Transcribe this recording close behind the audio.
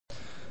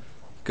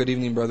Good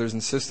evening, brothers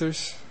and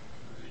sisters.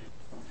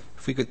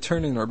 If we could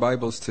turn in our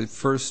Bibles to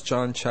 1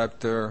 John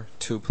chapter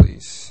 2,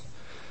 please.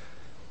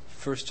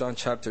 1 John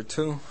chapter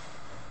 2.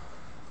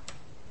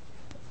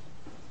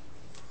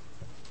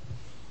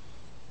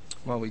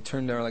 While we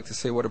turn there, I'd like to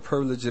say what a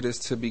privilege it is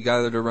to be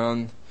gathered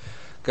around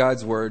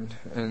God's Word,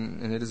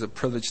 and it is a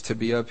privilege to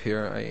be up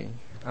here. I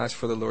ask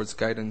for the Lord's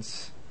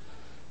guidance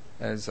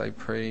as I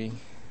pray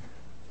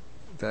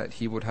that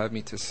He would have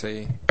me to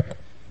say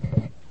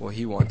what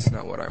He wants,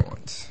 not what I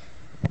want.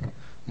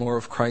 More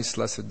of Christ,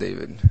 less of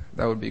David.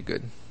 That would be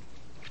good.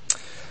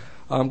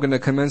 I'm going to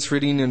commence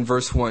reading in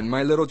verse 1.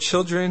 My little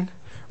children,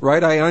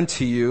 write I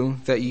unto you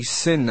that ye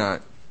sin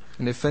not.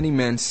 And if any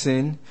man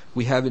sin,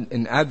 we have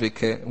an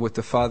advocate with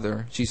the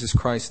Father, Jesus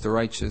Christ the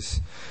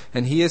righteous.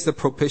 And He is the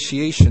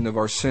propitiation of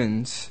our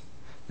sins,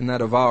 and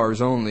not of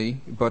ours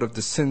only, but of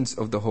the sins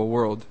of the whole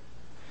world.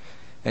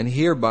 And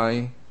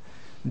hereby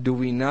do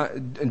we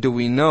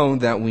know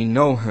that we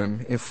know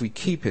Him, if we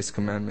keep His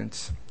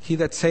commandments. He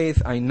that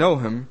saith, I know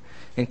Him,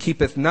 and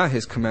keepeth not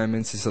His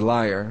commandments, is a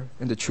liar,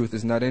 and the truth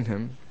is not in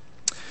him.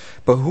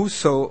 But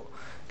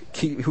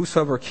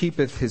whosoever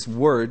keepeth His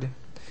word,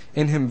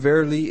 in him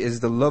verily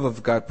is the love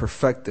of God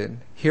perfected.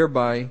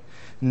 Hereby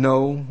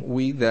know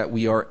we that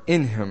we are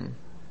in Him.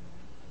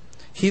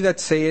 He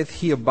that saith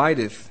he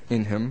abideth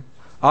in Him,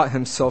 ought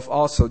himself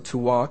also to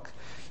walk,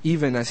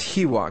 even as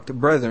He walked.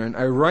 Brethren,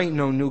 I write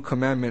no new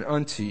commandment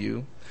unto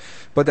you,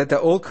 but that the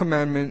old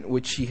commandment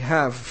which ye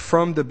have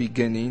from the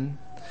beginning,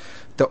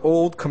 the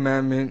old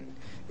commandment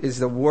is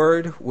the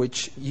word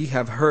which ye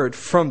have heard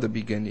from the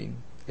beginning.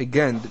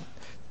 Again,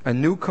 a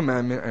new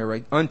commandment I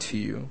write unto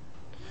you,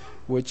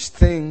 which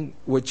thing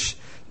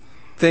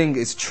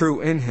is true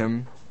in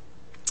Him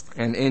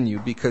and in you,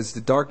 because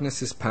the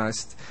darkness is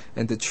past,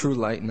 and the true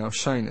light now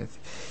shineth.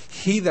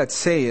 He that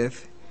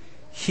saith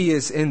he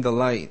is in the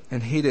light,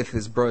 and hateth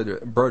his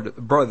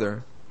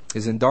brother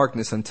is in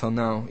darkness until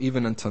now,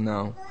 even until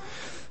now.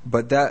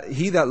 But that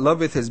he that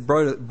loveth his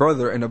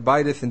brother and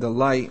abideth in the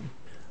light,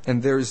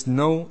 and there is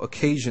no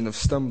occasion of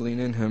stumbling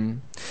in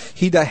him.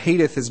 He that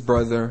hateth his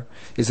brother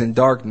is in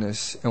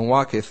darkness, and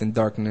walketh in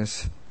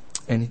darkness,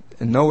 and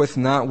knoweth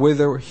not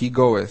whither he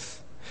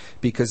goeth,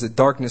 because the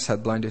darkness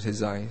hath blinded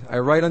his eye. I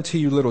write unto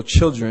you, little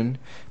children,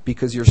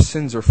 because your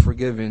sins are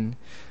forgiven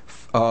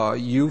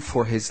you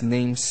for His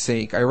name's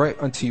sake. I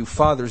write unto you,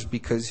 fathers,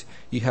 because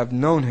ye have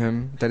known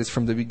Him that is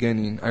from the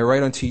beginning. I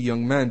write unto you,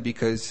 young men,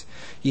 because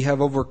ye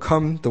have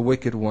overcome the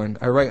wicked one.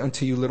 I write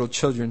unto you, little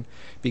children,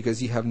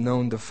 because ye have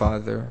known the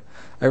Father.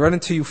 I write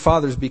unto you,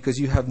 fathers, because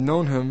you have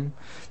known Him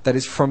that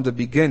is from the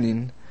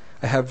beginning.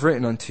 I have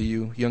written unto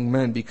you, young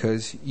men,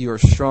 because ye are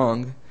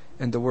strong,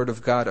 and the word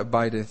of God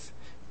abideth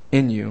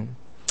in you,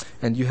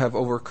 and you have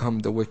overcome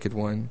the wicked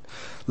one.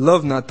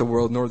 Love not the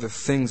world, nor the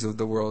things of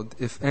the world.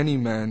 If any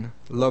man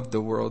love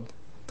the world,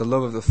 the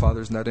love of the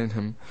Father is not in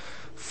him.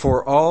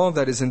 For all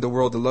that is in the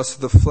world, the lust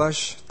of the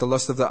flesh, the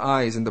lust of the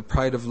eyes, and the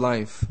pride of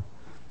life,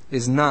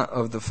 is not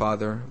of the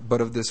Father,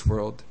 but of this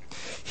world.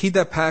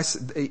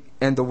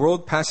 And the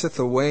world passeth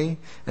away,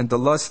 and the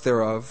lust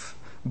thereof,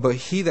 but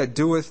he that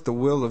doeth the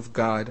will of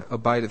God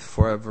abideth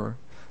forever.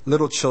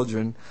 Little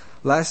children,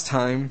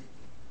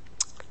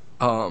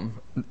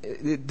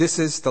 this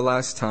is the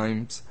last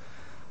times,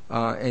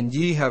 and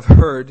ye have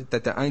heard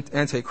that the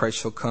Antichrist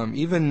shall come.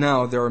 Even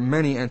now there are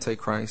many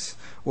Antichrists,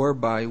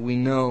 whereby we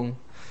know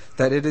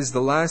that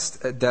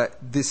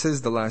this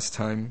is the last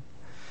time.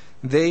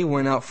 They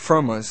went out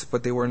from us,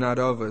 but they were not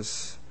of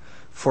us.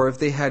 For if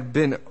they had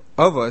been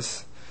of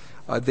us,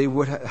 they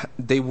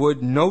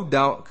would no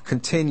doubt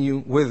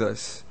continue with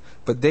us.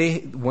 But they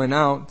went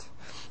out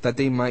that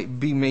they might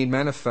be made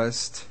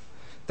manifest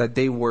that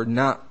they were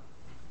not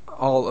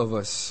all of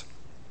us.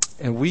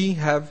 And we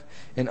have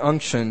an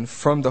unction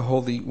from the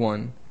Holy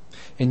One,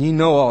 and ye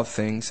know all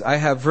things. I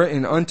have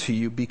written unto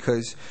you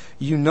because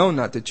you know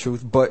not the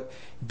truth, but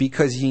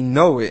because ye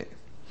know it,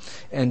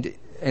 and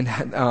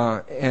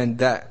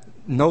that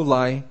no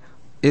lie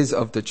is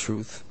of the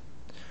truth.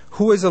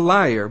 Who is a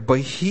liar but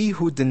he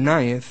who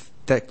denieth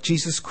that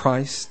Jesus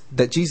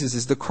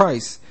is the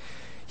Christ?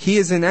 He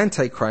is an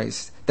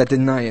Antichrist that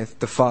denieth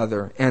the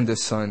Father and the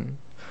Son.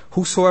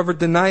 Whosoever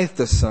denieth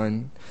the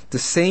Son, the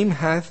same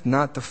hath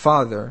not the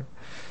Father,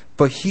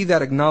 but he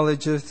that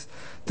acknowledgeth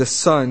the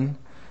Son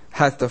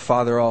hath the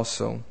Father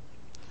also.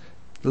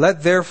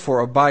 Let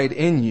therefore abide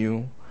in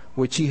you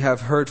which ye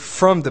have heard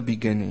from the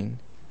beginning.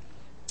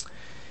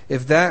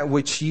 If that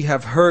which ye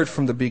have heard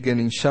from the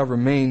beginning shall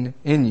remain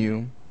in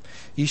you,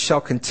 ye shall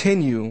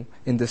continue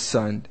in the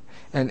Son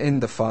and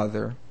in the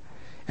Father.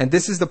 And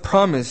this is the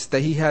promise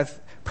that He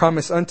hath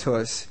promised unto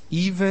us,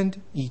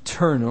 even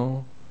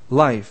eternal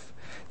life.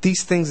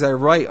 These things I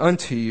write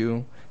unto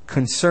you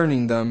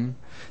concerning them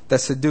that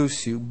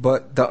seduce you,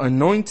 but the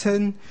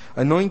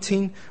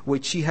anointing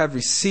which ye have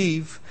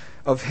received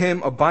of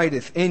Him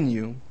abideth in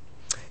you,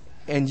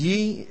 and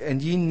ye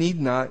need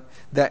not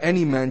that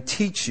any man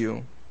teach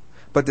you,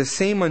 but the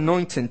same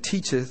anointing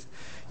teacheth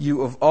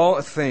you of all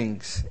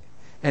things,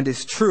 and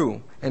is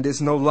true, and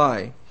is no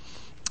lie.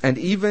 And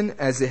even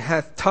as it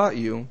hath taught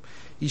you,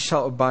 ye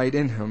shall abide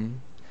in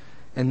him.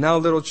 And now,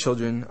 little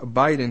children,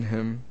 abide in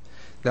him,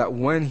 that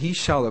when he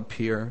shall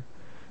appear,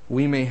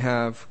 we may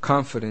have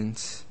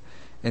confidence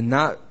and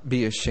not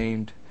be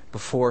ashamed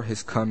before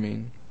his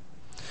coming.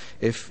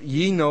 If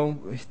ye know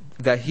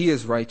that he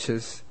is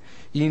righteous,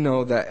 ye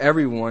know that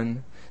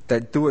everyone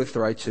that doeth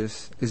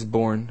righteous is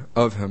born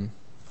of him.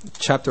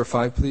 Chapter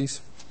 5,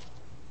 please.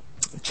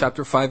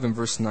 Chapter 5 and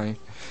verse 9.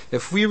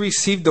 If we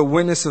receive the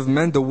witness of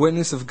men, the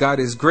witness of God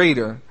is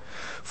greater.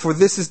 For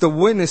this is the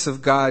witness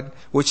of God,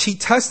 which he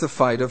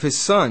testified of his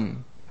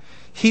Son.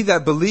 He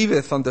that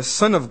believeth on the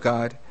Son of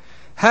God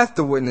hath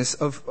the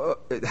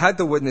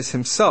witness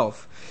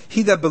himself.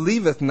 He that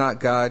believeth not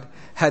God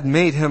had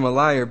made him a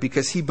liar,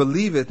 because he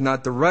believeth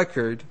not the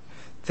record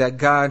that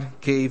God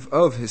gave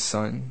of his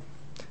Son.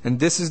 And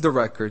this is the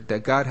record,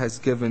 that God has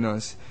given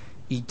us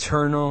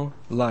eternal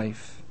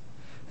life.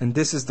 And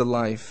this is the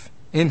life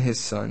in his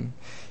Son.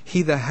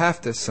 He that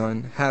hath the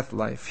Son hath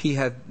life. He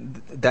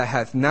that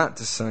hath not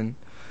the Son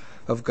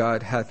of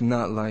God hath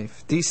not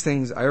life. These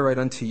things I write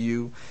unto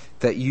you,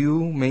 that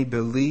you may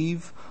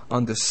believe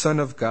on the Son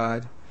of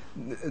God.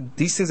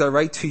 These things I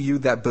write to you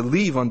that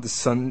believe on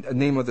the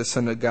name of the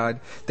Son of God,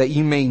 that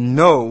you may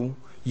know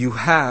you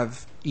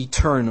have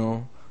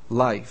eternal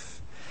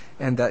life,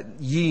 and that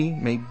ye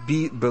may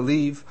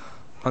believe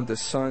on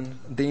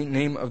the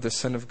name of the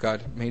Son of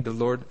God. May the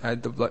Lord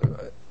add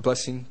the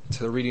blessing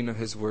to the reading of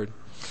his word.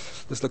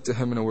 Let's look to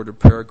him in a word of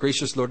prayer.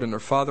 Gracious Lord and our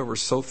Father, we're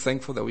so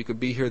thankful that we could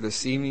be here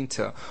this evening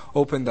to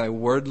open thy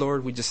word,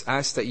 Lord. We just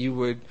ask that you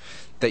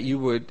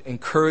would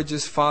encourage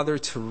us, Father,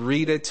 to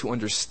read it, to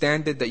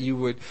understand it, that you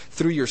would,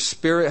 through your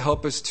Spirit,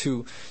 help us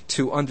to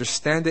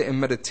understand it and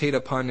meditate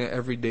upon it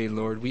every day,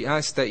 Lord. We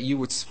ask that you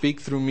would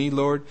speak through me,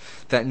 Lord,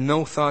 that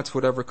no thoughts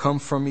would ever come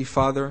from me,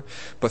 Father,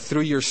 but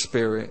through your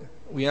Spirit.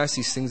 We ask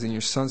these things in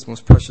your Son's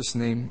most precious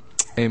name.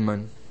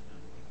 Amen.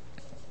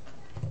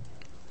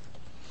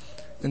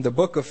 In the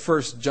book of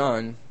 1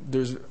 John,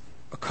 there's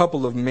a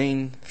couple of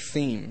main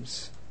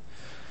themes.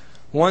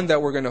 One that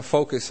we're going to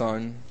focus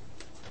on,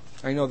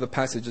 I know the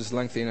passage is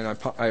lengthy and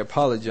I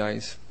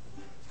apologize,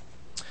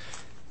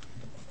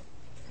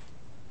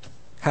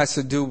 has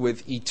to do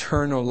with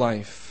eternal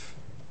life.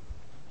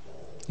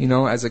 You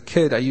know, as a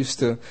kid, I used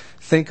to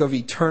think of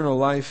eternal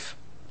life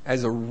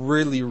as a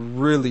really,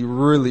 really,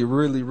 really,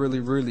 really, really,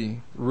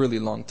 really, really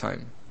long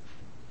time.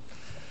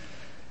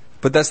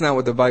 But that's not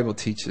what the Bible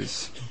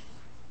teaches.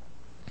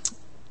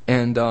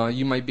 And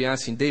you might be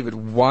asking, David,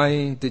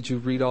 why did you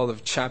read all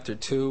of chapter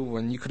 2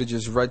 when you could have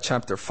just read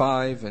chapter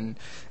 5 and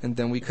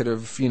then we could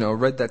have,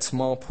 read that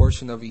small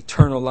portion of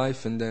eternal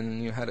life, and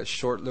then you had a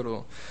short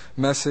little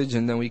message,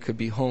 and then we could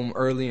be home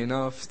early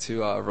enough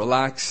to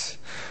relax?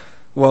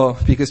 Well,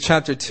 because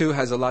chapter 2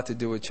 has a lot to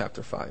do with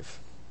chapter 5.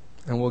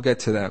 And we'll get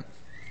to that.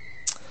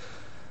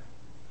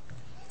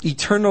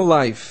 Eternal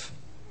life.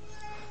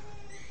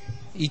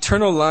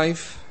 Eternal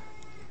life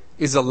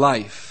is a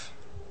life.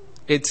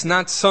 It's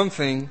not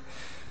something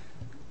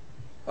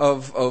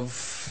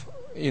of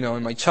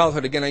in my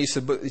childhood, again, I used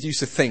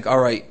to think, all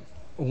right,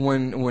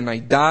 when I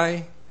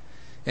die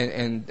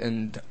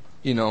and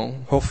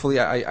hopefully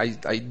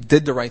I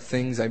did the right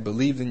things, I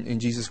believed in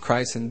Jesus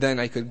Christ, and then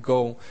I could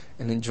go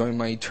and enjoy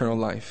my eternal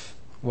life.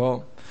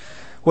 Well,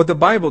 what the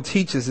Bible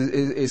teaches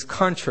is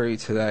contrary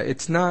to that.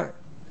 It's not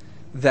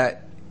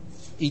that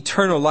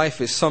eternal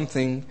life is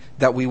something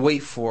that we wait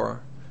for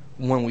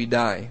when we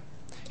die.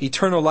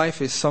 Eternal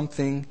life is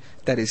something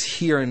that is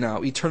here and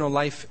now. Eternal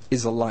life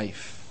is a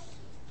life.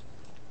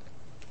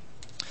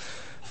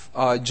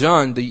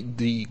 John,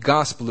 the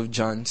Gospel of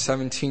John,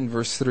 17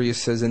 verse 3, it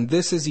says, "And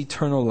this is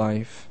eternal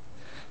life,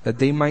 that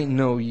they might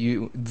know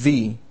you,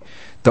 thee,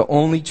 the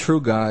only true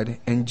God,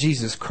 and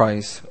Jesus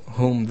Christ,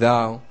 whom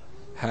thou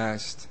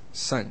hast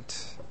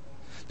sent."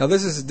 Now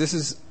this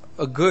is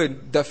a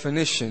good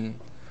definition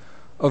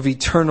of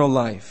eternal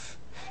life.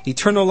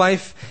 Eternal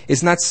life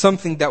is not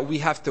something that we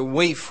have to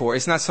wait for.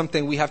 It's not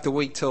something we have to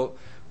wait till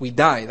we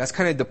die. That's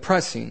kind of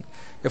depressing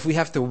if we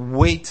have to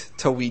wait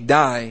till we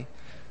die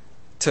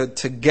to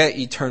get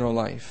eternal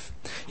life.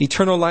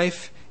 Eternal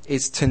life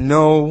is to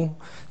know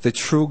the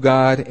true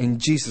God and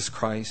Jesus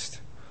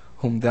Christ,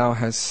 whom thou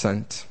hast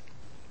sent.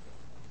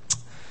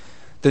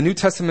 The New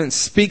Testament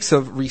speaks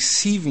of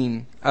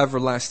receiving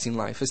everlasting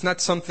life. It's not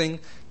something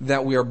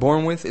that we are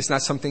born with. It's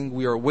not something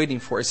we are waiting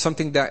for. It's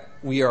something that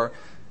we are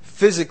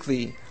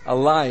physically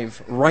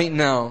alive right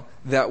now,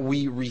 that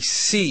we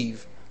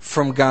receive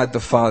from God the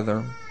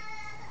Father.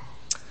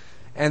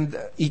 And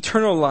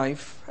eternal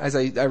life, as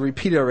I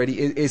repeated already,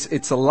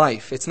 it's a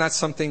life. It's not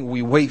something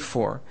we wait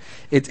for.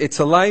 It's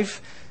a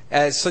life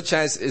such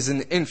as is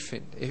an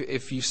infant.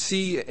 If you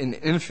see an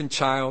infant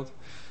child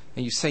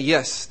and you say,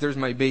 yes, there's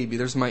my baby,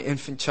 there's my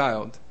infant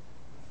child,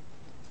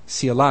 is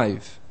he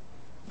alive?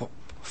 Well,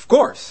 of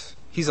course,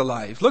 he's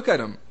alive. Look at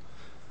him.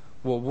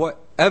 Well, what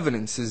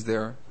evidence is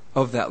there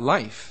of that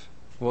life?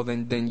 Well,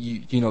 then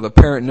the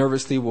parent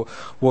nervously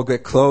will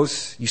get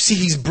close. You see,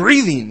 he's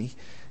breathing.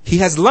 He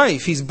has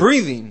life. He's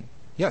breathing.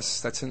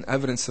 Yes, that's an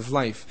evidence of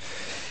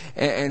life.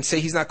 And say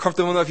he's not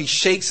comfortable enough, he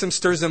shakes him,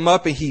 stirs him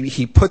up, and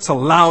he puts a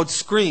loud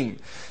scream.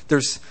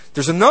 There's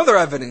another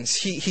evidence.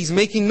 He's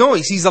making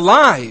noise. He's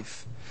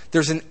alive.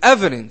 There's an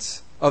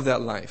evidence of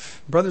that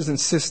life. Brothers and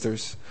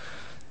sisters,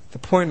 the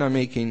point I'm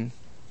making,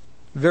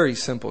 very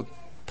simple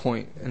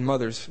point. And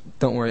mothers,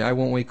 don't worry, I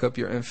won't wake up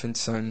your infant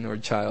son or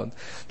child.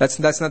 That's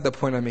not the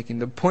point I'm making.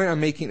 The point I'm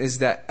making is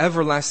that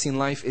everlasting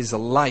life is a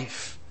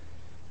life.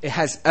 It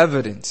has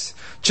evidence.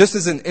 Just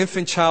as an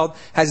infant child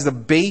has the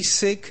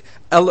basic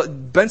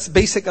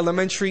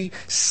elementary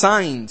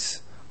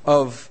signs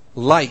of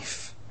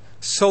life,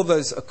 so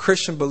does a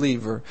Christian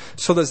believer,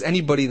 so does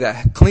anybody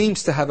that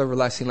claims to have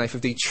everlasting life. If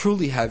they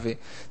truly have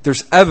it,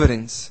 there's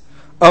evidence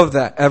of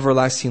that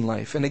everlasting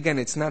life. And again,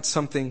 it's not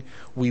something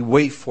we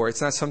wait for.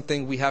 It's not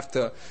something we have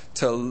to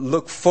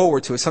look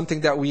forward to. It's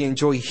something that we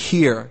enjoy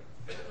here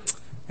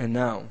and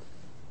now.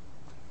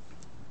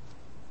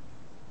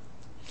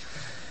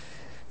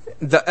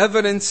 The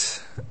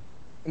evidence,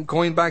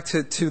 going back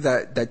to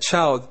that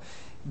child,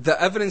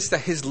 the evidence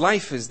that his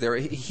life is there.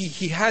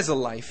 He has a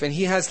life, and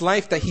he has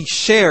life that he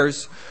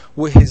shares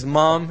with his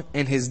mom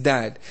and his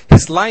dad.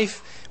 His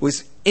life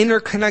was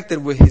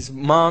interconnected with his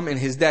mom and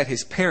his dad,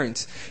 his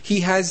parents. He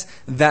has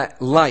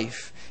that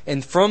life.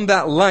 And from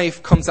that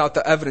life comes out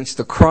the evidence,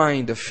 the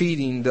crying, the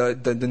feeding,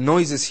 the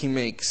noises he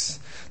makes,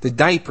 the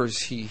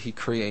diapers he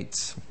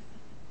creates.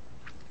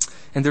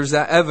 And there's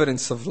that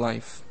evidence of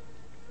life.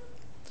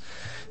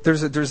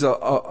 There's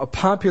a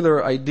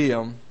popular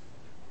idea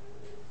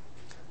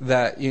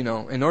that,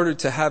 in order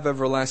to have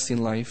everlasting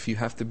life, you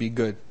have to be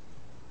good.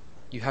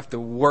 You have to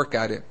work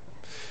at it.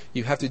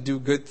 You have to do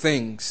good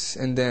things.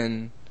 And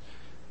then,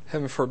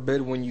 heaven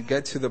forbid, when you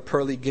get to the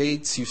pearly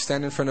gates, you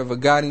stand in front of a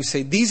God and you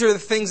say, "These are the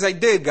things I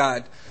did,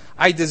 God.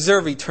 I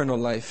deserve eternal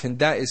life." And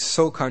that is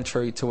so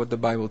contrary to what the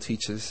Bible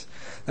teaches.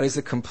 That is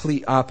the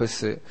complete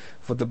opposite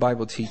of what the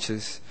Bible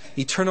teaches.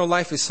 Eternal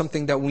life is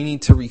something that we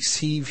need to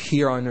receive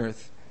here on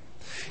earth.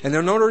 And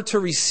in order to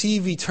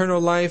receive eternal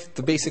life,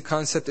 the basic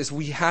concept is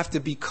we have to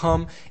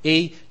become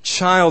a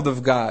child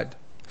of God.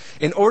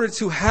 In order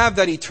to have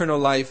that eternal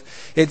life,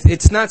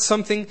 it's not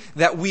something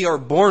that we are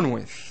born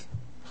with.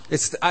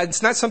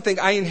 It's not something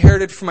I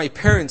inherited from my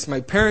parents. My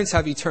parents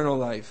have eternal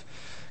life.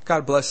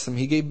 God bless them.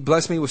 He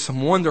blessed me with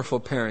some wonderful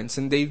parents,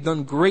 and they've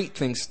done great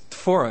things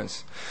for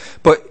us.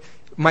 But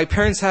my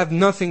parents have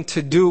nothing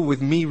to do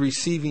with me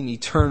receiving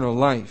eternal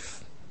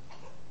life.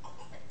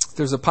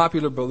 There's a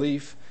popular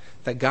belief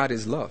that God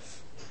is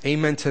love.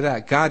 Amen to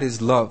that. God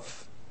is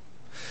love.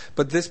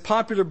 But this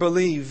popular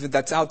belief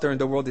that's out there in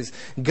the world is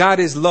God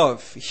is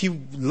love. He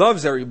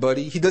loves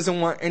everybody. He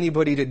doesn't want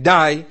anybody to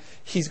die.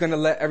 He's going to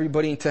let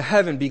everybody into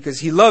heaven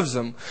because He loves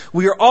them.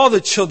 We are all the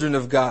children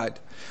of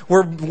God.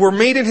 We're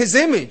made in His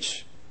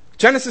image.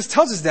 Genesis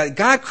tells us that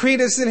God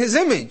created us in His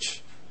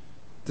image.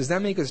 Does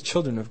that make us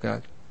children of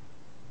God?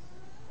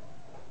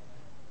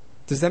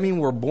 Does that mean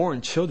we're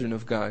born children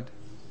of God?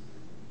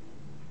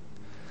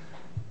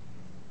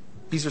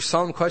 These are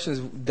solemn questions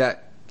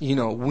that,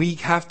 we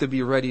have to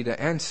be ready to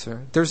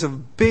answer. There's a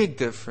big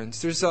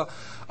difference. There's a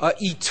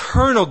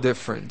eternal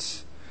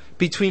difference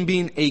between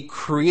being a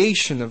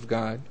creation of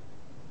God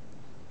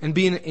and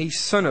being a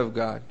son of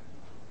God.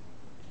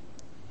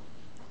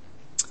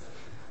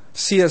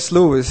 C.S.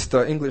 Lewis,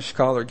 the English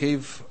scholar,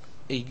 gave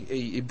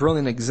a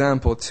brilliant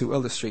example to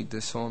illustrate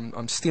this. So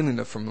I'm stealing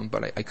it from him,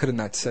 but I could have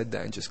not said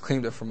that and just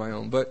claimed it for my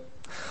own. But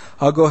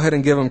I'll go ahead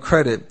and give him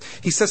credit.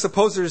 He says,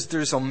 suppose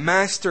there's a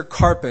master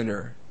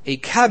carpenter, a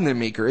cabinet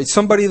maker. It's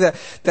somebody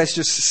that's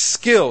just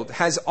skilled,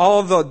 has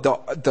all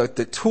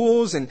the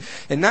tools, and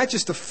not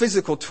just the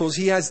physical tools.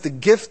 He has the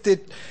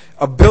gifted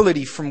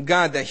ability from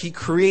God that he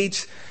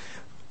creates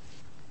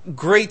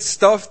great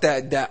stuff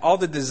that all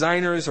the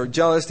designers are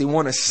jealous. They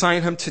want to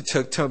sign him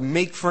to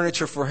make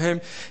furniture for him.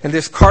 And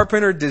this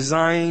carpenter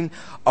designed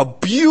a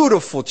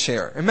beautiful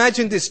chair.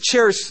 Imagine this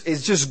chair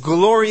is just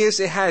glorious.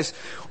 It has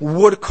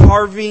wood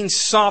carving,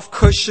 soft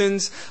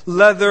cushions,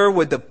 leather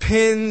with the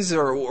pins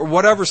or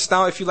whatever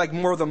style. If you like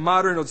more of the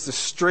modern, it's the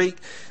straight,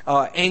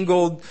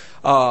 angled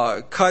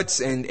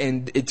cuts,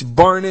 and it's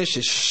varnished,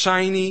 it's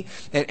shiny,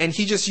 and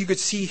you could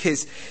see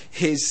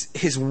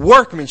his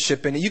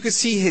workmanship in it. You could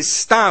see his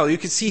style. You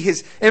could see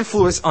his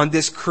influence on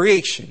this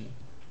creation.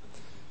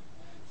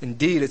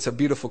 Indeed, it's a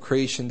beautiful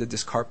creation that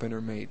this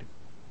carpenter made.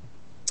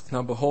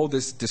 Now behold,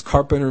 this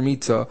carpenter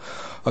meets a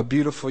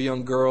beautiful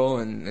young girl,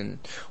 and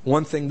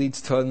one thing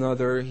leads to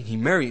another. He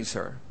marries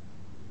her,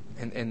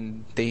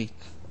 and they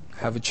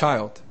have a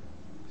child.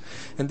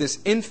 And this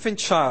infant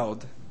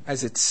child,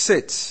 as it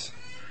sits,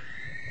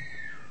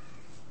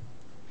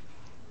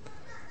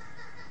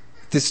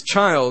 this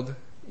child,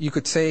 you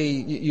could say,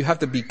 you have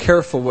to be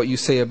careful what you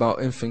say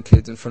about infant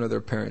kids in front of their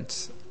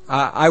parents.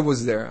 I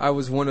was there. I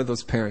was one of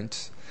those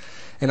parents.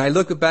 And I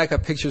look back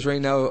at pictures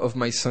right now of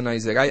my son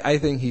Isaac. I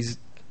think he's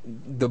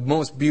the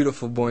most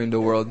beautiful boy in the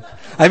world.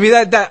 I mean,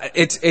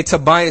 it's a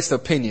biased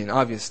opinion,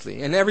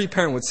 obviously. And every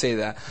parent would say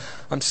that.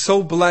 I'm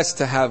so blessed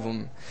to have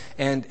him.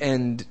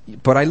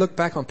 But I look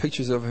back on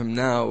pictures of him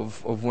now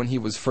of when he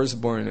was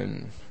first born,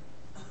 and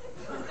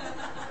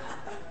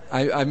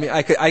I mean,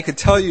 I could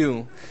tell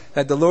you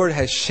that the Lord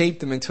has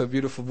shaped him into a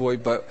beautiful boy,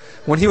 but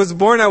when he was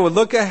born, I would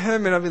look at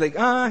him and I'd be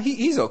like,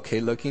 he's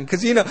okay looking.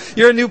 Because,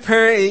 you're a new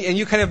parent and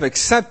you kind of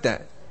accept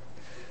that.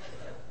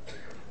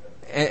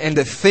 And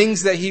the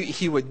things that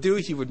he would do,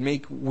 he would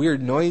make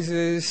weird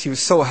noises. He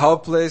was so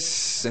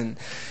helpless, and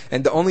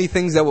the only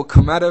things that will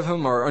come out of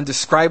him are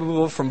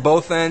undescribable from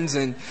both ends.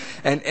 And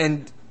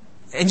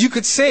you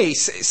could say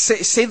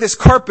this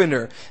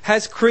carpenter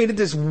has created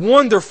this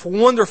wonderful,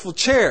 wonderful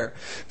chair,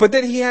 but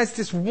then he has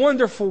this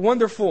wonderful,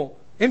 wonderful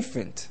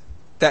infant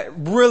that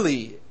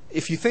really,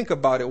 if you think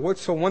about it,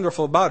 what's so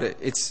wonderful about it?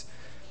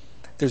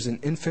 There's an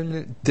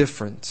infinite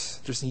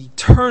difference. There's an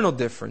eternal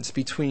difference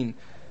between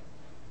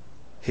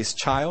his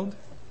child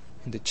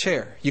and the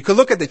chair. You could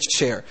look at the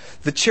chair.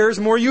 The chair is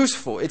more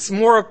useful. It's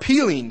more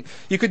appealing.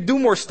 You could do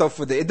more stuff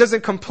with it. It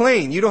doesn't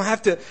complain. You don't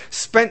have to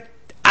spend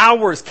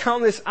hours,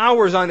 countless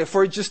hours on it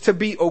for it just to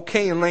be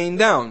okay and laying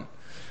down.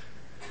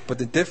 But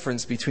the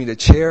difference between the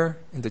chair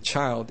and the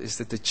child is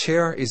that the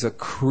chair is a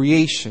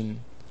creation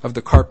of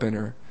the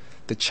carpenter.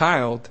 The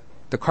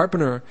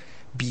carpenter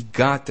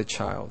begot the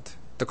child.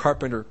 The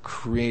carpenter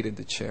created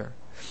the chair.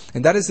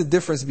 And that is the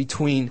difference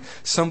between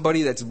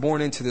somebody that's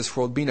born into this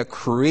world being a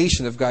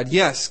creation of God.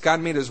 Yes, God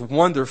made us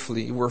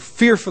wonderfully. We're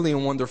fearfully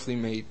and wonderfully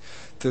made.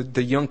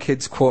 The young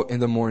kids quote in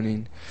the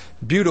morning.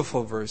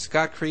 Beautiful verse.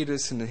 God created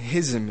us in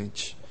His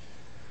image.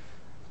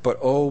 But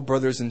oh,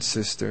 brothers and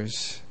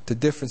sisters, the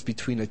difference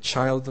between a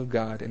child of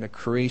God and a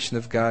creation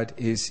of God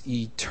is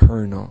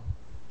eternal.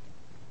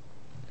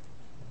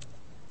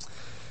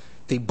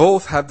 They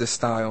both have the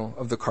style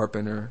of the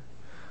carpenter,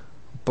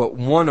 but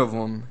one of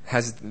them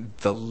has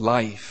the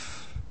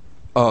life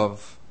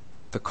of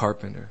the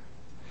carpenter.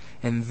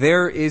 And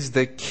there is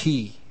the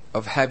key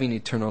of having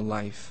eternal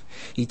life.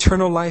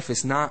 Eternal life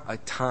is not a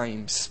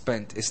time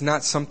spent. It's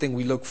not something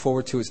we look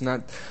forward to. It's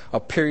not a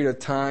period of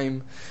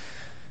time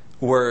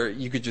where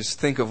you could just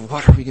think of,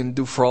 what are we going to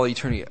do for all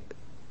eternity?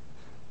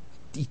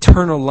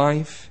 Eternal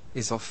life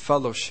is a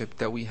fellowship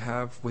that we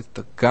have with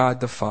the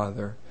God the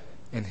Father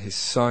and His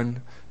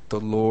Son, the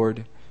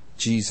Lord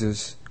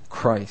Jesus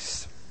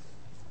Christ.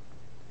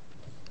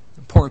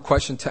 Important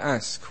question to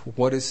ask.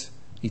 What is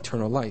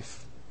eternal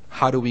life?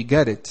 How do we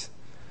get it?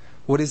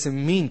 What does it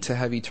mean to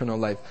have eternal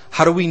life?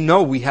 How do we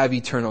know we have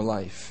eternal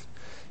life?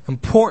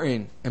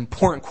 Important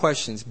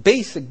questions.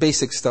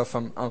 Basic stuff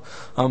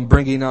I'm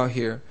bringing out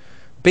here.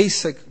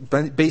 Basic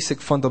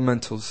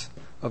fundamentals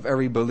of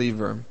every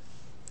believer.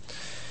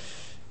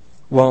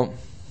 Well,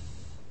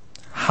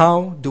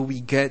 how do we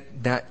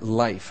get that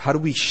life? How do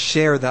we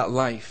share that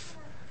life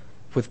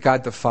with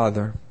God the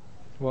Father?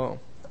 Well,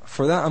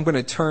 for that I'm going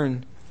to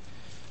turn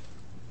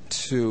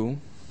to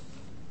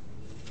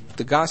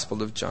the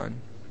Gospel of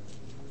John.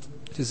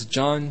 This is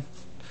John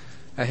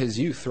at his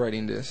youth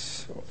writing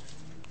this,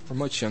 or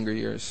much younger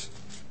years,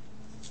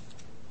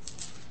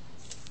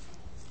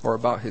 or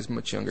about his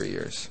much younger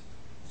years.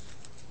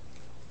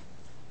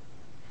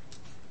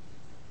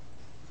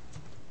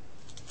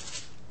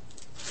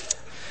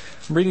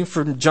 I'm reading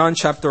from John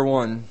chapter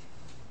 1.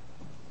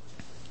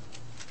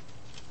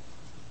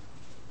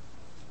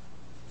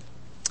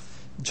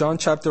 John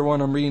chapter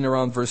 1, I'm reading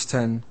around verse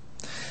 10.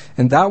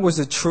 And that was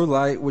the true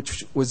light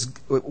which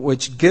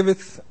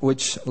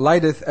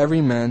lighteth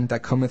every man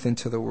that cometh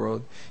into the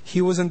world. He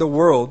was in the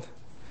world,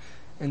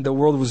 and the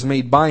world was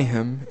made by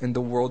him, and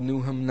the world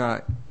knew him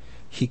not.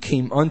 He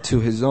came unto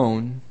his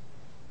own,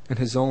 and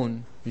his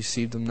own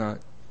received him not.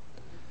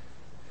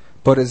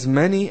 But as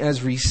many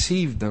as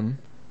received him,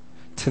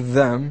 to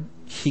them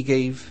he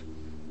gave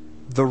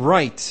the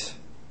right,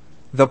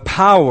 the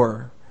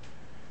power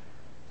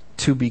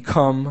to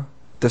become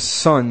the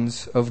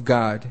sons of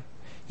God,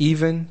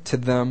 even to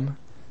them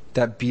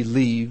that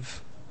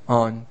believe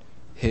on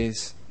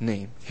His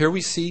name. Here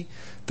we see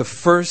the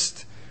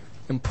first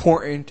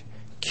important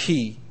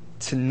key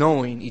to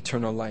knowing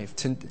eternal life,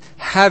 to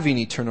having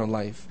eternal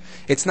life.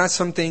 It's not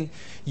something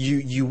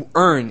you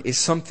earn, it's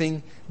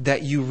something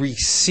that you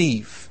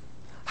receive.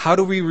 How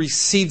do we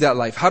receive that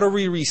life? How do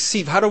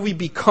we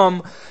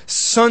become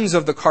sons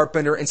of the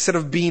carpenter instead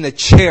of being a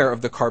chair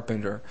of the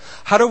carpenter?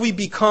 How do we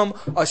become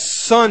a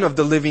son of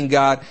the living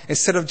God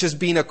instead of just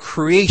being a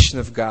creation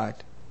of God?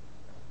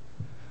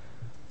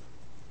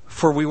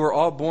 For we were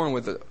all born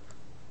with a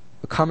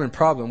common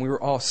problem. We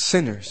were all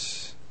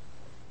sinners.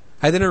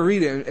 I didn't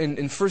read it.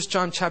 In 1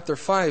 John chapter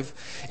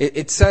 5,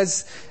 it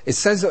says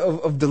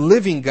of the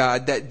living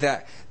God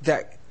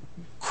that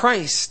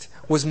Christ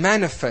was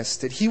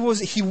manifested. He was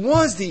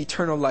the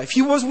eternal life.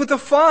 He was with the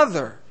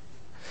Father.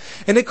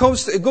 And it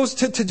goes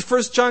to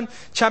 1 John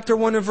chapter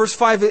 1 and verse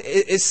 5.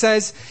 It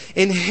says,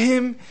 in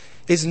Him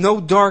is no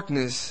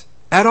darkness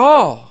at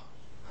all.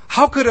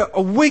 How could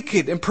a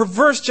wicked and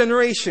perverse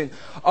generation,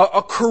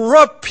 a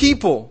corrupt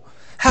people,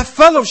 have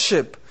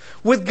fellowship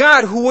with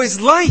God who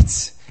is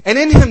light? And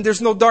in Him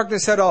there's no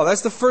darkness at all.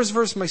 That's the first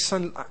verse my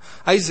son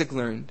Isaac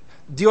learned.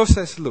 Dios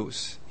es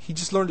luz. He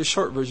just learned a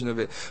short version of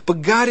it.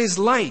 But God is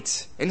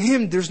light. In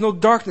Him there's no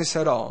darkness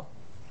at all.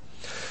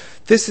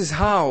 This is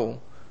how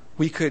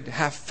we could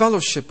have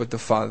fellowship with the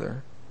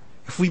Father.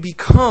 if we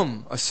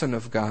become a son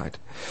of God.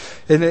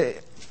 And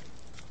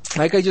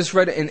like I just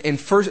read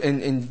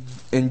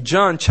in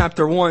John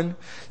chapter 1,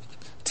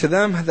 to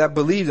them that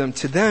believed him,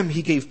 to them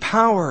he gave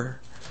power,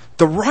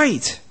 the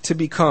right to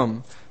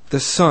become the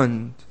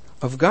son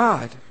of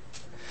God.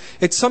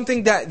 It's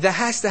something that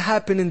has to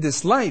happen in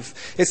this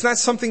life. It's not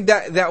something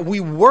that we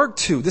work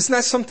to. This is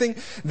not something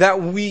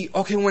that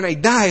when I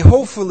die,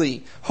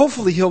 hopefully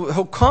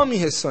he'll call me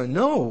his son.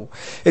 No,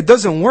 it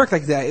doesn't work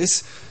like that.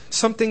 It's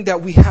something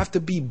that we have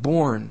to be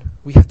born.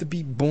 We have to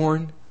be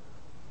born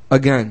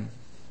again.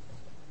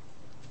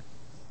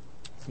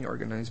 Let me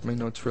organize my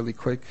notes really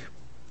quick.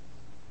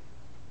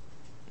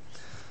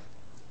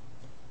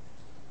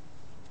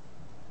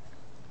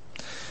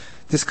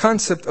 This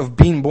concept of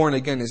being born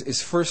again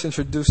is first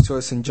introduced to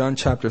us in John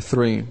chapter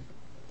 3.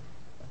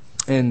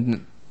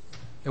 And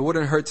it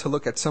wouldn't hurt to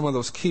look at some of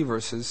those key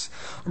verses.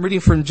 I'm reading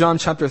from John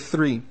chapter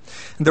 3.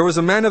 And there was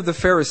a man of the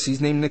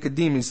Pharisees named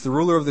Nicodemus, the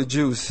ruler of the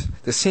Jews.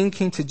 The same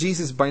came to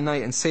Jesus by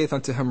night and saith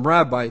unto him,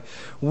 Rabbi,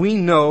 we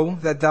know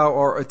that thou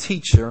art a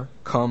teacher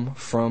come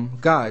from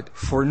God.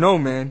 For no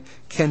man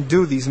can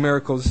do these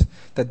miracles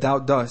that thou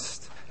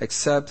dost,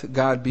 except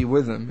God be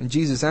with him. And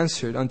Jesus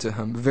answered unto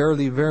him,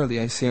 Verily, verily,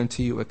 I say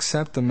unto you,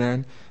 except a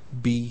man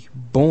be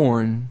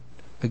born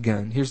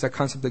again. Here's that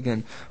concept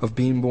again of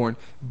being born.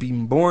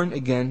 Being born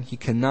again, he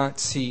cannot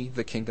see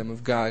the kingdom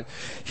of God.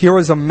 Here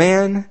was a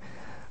man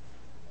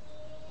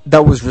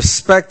that was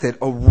respected,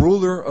 a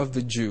ruler of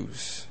the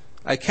Jews.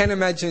 I can't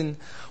imagine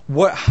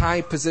what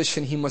high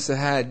position he must have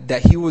had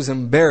that he was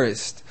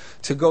embarrassed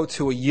to go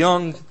to a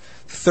young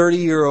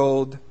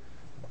 30-year-old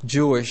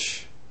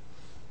Jewish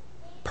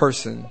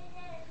person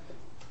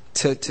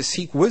to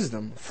seek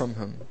wisdom from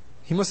him.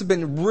 He must have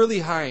been really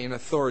high in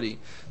authority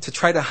to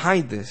try to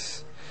hide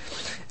this.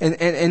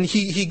 And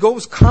he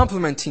goes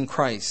complimenting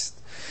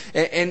Christ.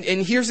 And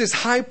here's this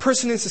high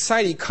person in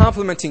society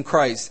complimenting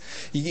Christ.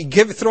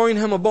 Throwing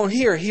him a bone.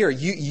 Here,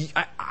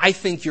 I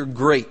think you're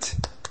great.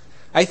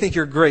 I think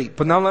you're great.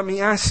 But now let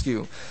me ask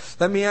you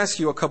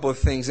a couple of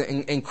things.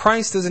 And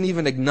Christ doesn't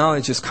even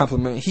acknowledge his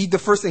compliment. The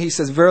first thing he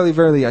says, Verily,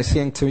 verily, I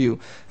say unto you,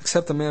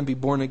 except a man be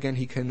born again,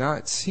 he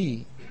cannot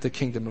see the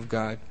kingdom of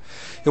God.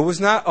 It was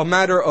not a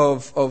matter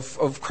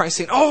of Christ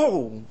saying,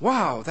 oh,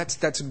 wow,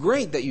 that's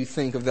great that you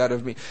think of that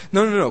of me.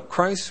 No.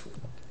 Christ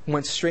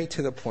went straight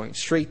to the point,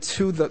 straight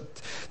to the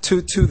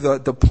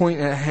point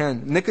at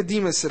hand.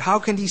 Nicodemus said, how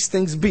can these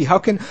things be? How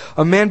can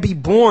a man be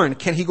born?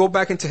 Can he go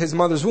back into his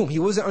mother's womb? He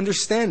wasn't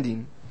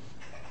understanding.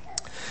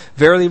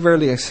 Verily,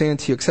 verily, I say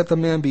unto you, except a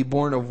man be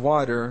born of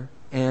water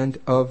and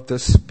of the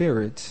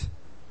Spirit,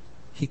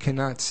 he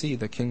cannot see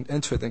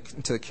enter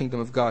into the kingdom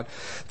of God.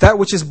 That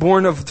which is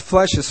born of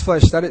flesh is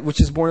flesh. That which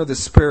is born of the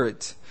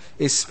Spirit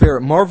is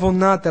spirit. Marvel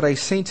not that I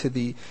say to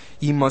thee,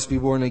 ye must be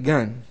born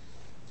again.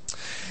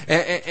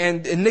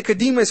 And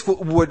Nicodemus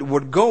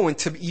would go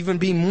into even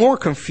be more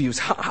confused.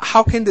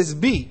 How can this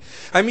be?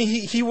 I mean,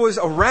 he was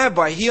a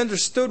rabbi. He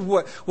understood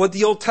what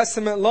the Old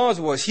Testament laws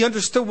was. He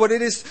understood what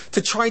it is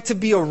to try to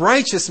be a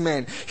righteous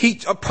man.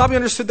 He probably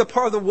understood the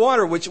part of the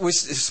water which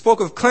spoke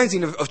of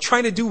cleansing, of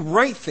trying to do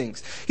right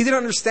things. He didn't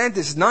understand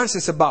this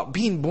nonsense about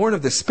being born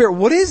of the Spirit.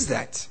 What is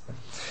that?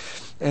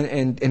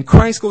 And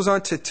Christ goes on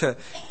to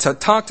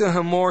talk to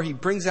him more. He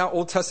brings out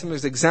Old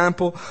Testament's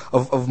example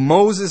of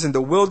Moses in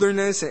the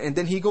wilderness. And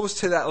then he goes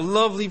to that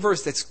lovely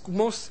verse that's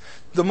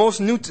the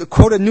most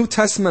quoted New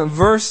Testament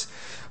verse.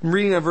 I'm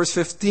reading at verse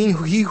 15.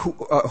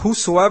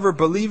 Whosoever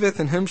believeth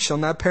in him shall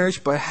not perish,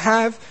 but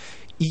have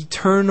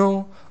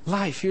eternal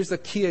life. Here's the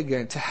key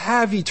again. To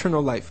have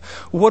eternal life.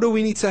 What do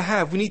we need to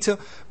have? We need to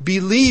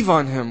believe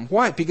on him.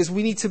 Why? Because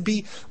we need to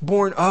be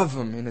born of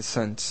him, in a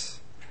sense.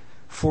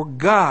 For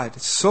God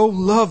so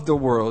loved the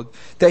world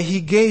that he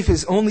gave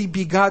his only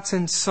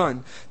begotten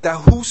Son,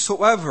 that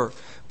whosoever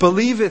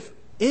believeth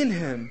in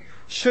him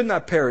should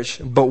not perish,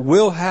 but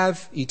will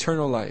have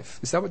eternal life.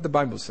 Is that what the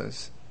Bible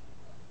says?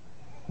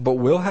 But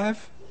will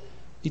have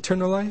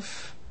eternal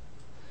life?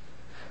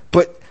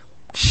 But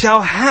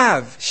will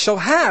have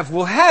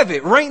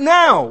it right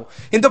now,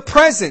 in the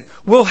present,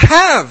 will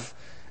have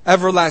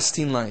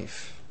everlasting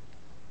life.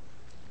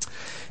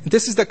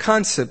 This is the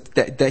concept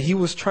that he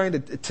was trying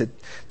to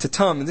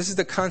tell him. And this is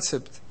the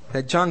concept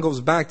that John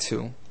goes back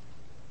to.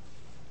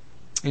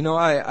 You know,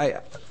 I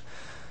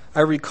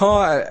recall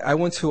I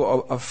went to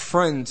a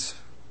friend's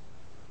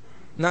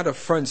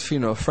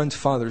funeral, a friend's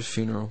father's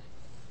funeral.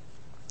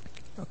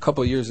 A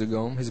couple of years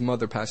ago. His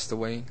mother passed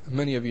away.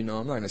 Many of you know.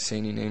 I'm not going to say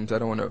any names. I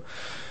don't want to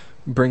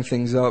bring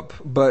things up.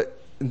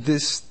 But the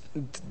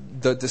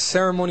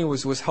ceremony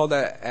was held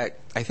at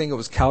I think it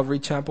was Calvary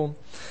Chapel.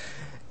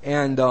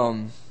 And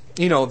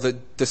you know,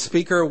 the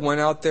speaker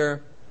went out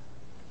there.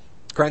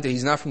 Granted,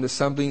 he's not from the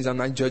Assemblies. I'm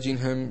not judging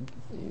him,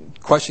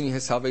 questioning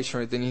his salvation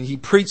or anything. He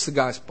preached the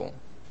gospel.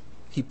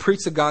 He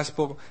preached the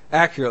gospel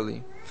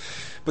accurately.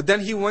 But then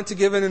he went to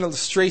give an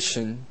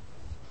illustration.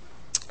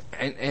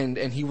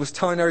 And he was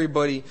telling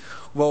everybody,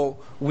 well,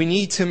 we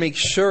need to make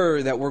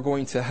sure that we're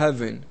going to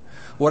heaven.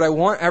 What I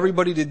want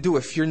everybody to do,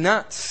 if you're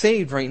not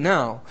saved right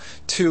now,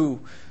 to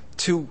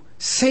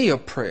say a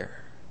prayer.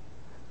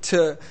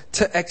 to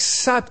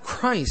accept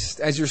Christ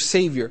as your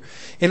Savior.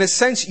 In a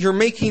sense, you're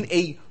making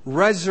a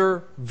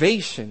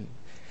reservation.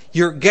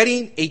 You're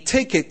getting a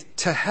ticket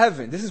to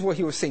heaven. This is what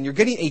he was saying. You're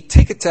getting a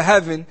ticket to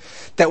heaven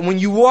that when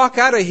you walk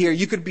out of here,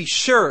 you could be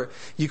sure.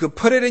 You could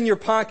put it in your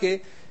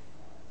pocket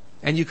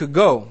and you could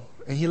go.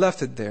 And he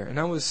left it there. And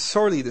I was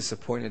sorely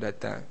disappointed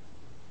at that.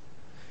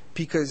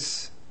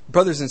 Because,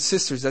 brothers and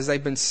sisters, as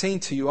I've been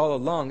saying to you all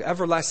along,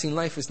 everlasting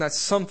life is not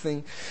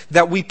something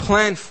that we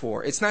plan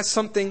for. It's not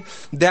something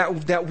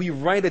that we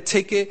write a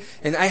ticket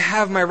and I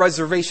have my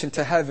reservation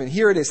to heaven.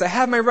 Here it is. I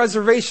have my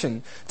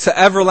reservation to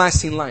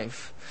everlasting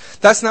life.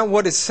 That's not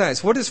what it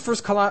says. What does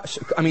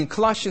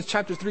Colossians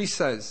chapter 3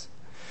 says?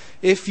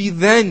 If ye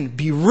then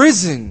be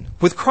risen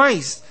with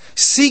Christ,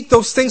 seek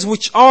those things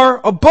which are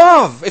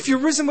above. If you're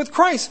risen with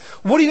Christ,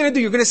 what are you going to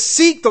do? You're going to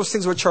seek those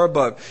things which are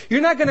above.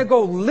 You're not going to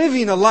go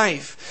living a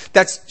life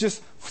that's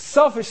just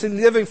selfishly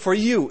living for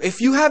you.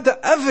 If you have the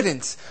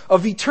evidence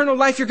of eternal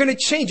life, you're going to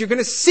change. You're going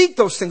to seek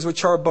those things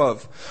which are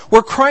above.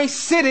 Where Christ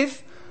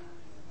sitteth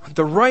on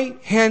the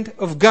right hand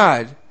of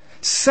God.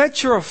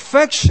 Set your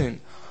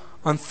affection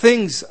on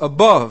things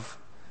above,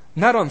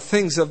 not on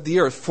things of the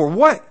earth. For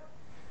what?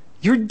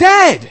 You're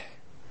dead.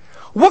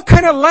 What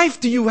kind of life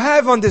do you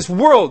have on this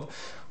world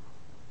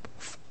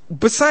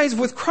besides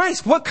with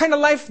Christ? What kind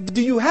of life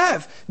do you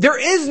have? There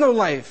is no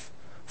life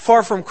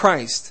far from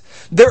Christ.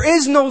 There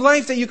is no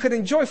life that you could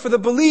enjoy for the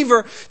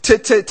believer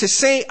to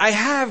say, I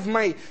have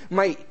my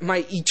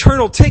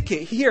eternal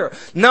ticket here.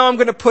 Now I'm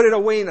going to put it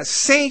away in a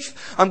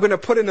safe. I'm going to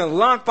put it in a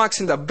lockbox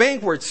in the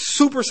bank where it's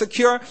super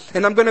secure.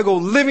 And I'm going to go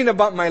living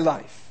about my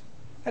life.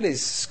 That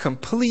is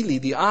completely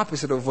the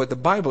opposite of what the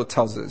Bible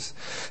tells us.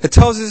 It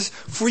tells us,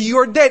 for you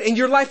are dead. And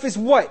your life is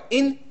what?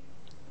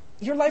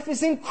 Your life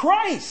is in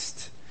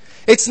Christ.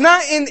 It's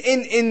not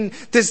in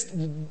this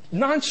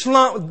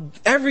nonchalant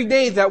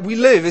everyday that we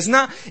live. It's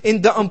not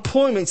in the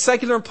employment,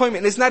 secular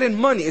employment. It's not in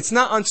money. It's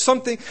not on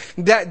something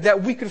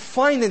that we could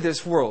find in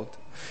this world.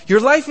 Your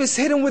life is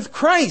hidden with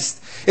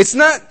Christ. It's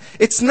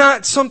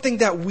not something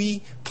that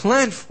we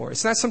plan for.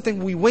 It's not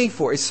something we wait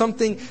for. It's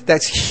something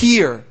that's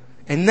here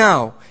and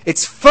now.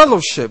 It's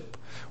fellowship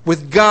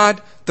with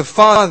God the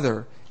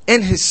Father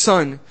and His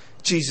Son,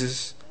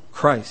 Jesus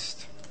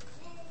Christ.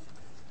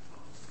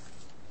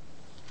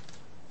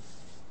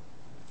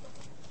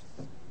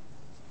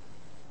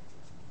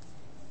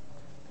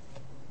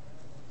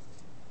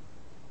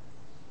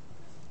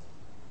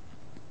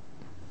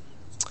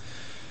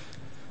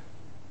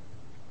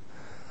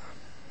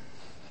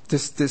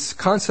 This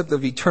concept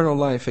of eternal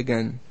life,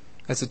 again,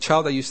 as a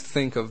child I used to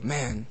think of,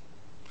 man,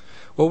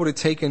 what would it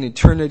take an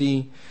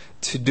eternity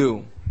to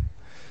do?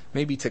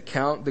 Maybe to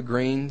count the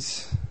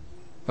grains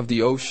of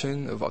the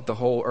ocean, of the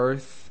whole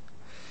earth.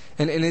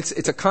 And it's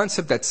a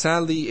concept that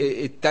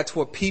sadly, that's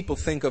what people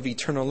think of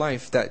eternal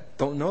life that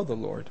don't know the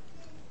Lord.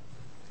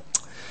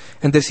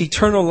 And this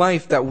eternal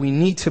life that we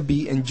need to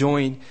be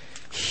enjoying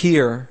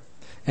here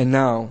and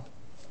now,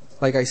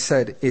 like I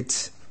said,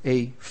 it's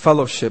a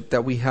fellowship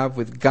that we have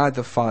with God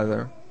the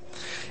Father.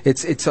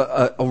 It's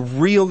a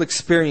real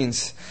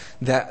experience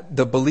that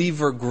the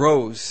believer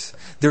grows.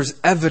 There's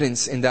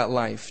evidence in that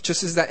life.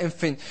 Just as that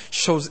infant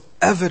shows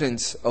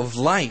evidence of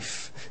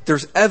life,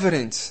 there's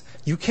evidence.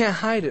 You can't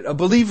hide it. A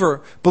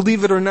believer,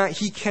 believe it or not,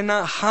 he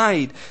cannot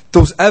hide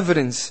those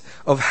evidence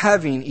of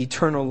having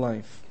eternal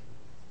life.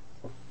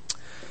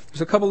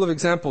 There's a couple of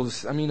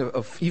examples,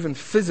 of even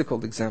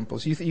physical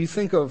examples. You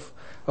think of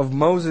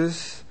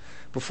Moses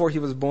before he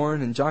was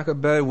born, and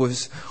Jochebed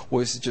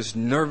was just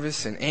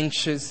nervous and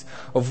anxious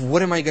of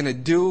what am I going to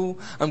do?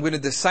 I'm going to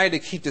decide to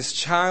keep this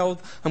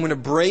child. I'm going to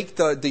break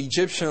the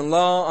Egyptian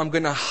law. I'm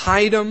going to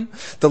hide him.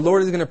 The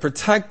Lord is going to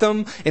protect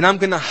him, and I'm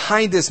going to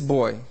hide this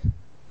boy.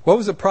 What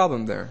was the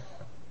problem there?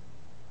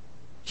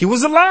 He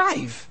was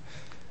alive.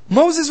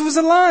 Moses was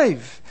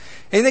alive.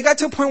 And they got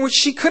to a point where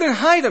she couldn't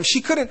hide him. She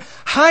couldn't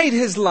hide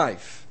his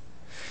life.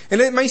 And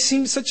it might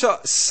seem such a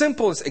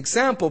simple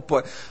example,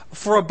 but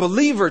for a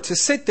believer to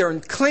sit there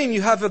and claim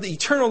you have an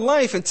eternal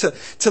life and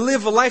to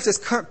live a life that's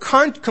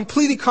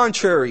completely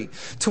contrary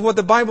to what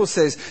the Bible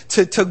says,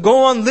 to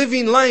go on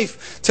living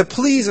life to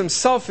please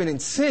himself and in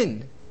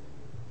sin,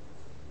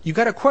 you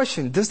got to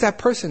question, does that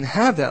person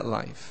have that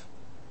life?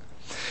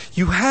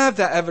 You have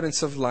that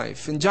evidence of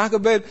life. And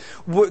Jochebed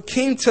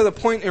came to the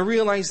point and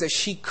realized that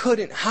she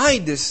couldn't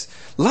hide this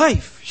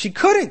life. She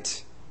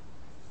couldn't.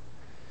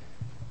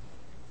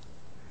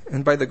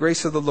 And by the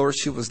grace of the Lord,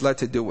 she was led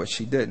to do what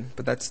she did.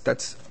 But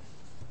that's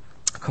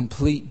a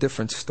complete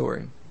different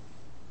story.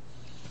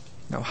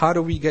 Now, how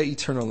do we get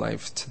eternal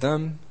life? To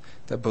them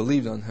that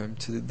believed on Him,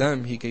 to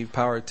them He gave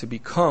power to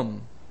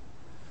become,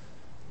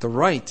 the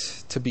right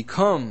to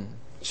become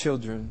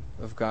children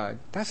of God.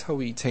 That's how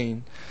we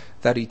attain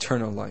that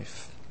eternal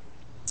life.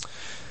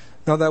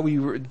 Now that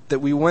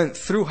we went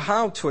through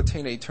how to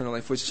attain eternal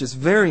life, which is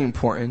very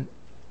important,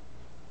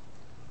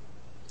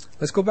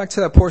 let's go back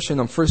to that portion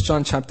on 1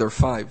 John chapter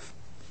 5.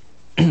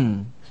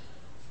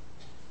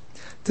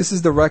 This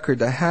is the record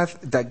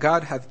that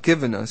God hath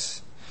given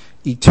us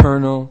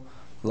eternal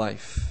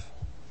life.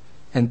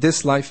 And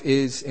this life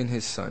is in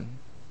His Son.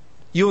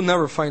 You'll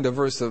never find a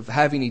verse of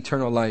having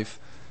eternal life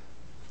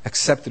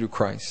except through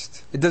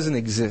Christ. It doesn't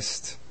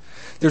exist.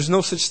 There's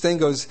no such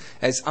thing as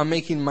I'm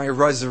making my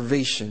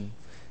reservation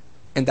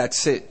and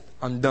that's it.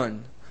 I'm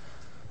done.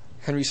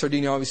 Henry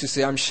Sardini always used to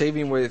say, I'm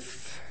shaving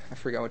with, I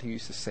forgot what he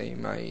used to say,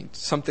 my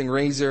something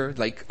razor.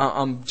 Like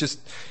I'm just,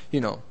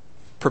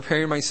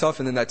 preparing myself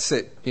and then that's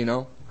it.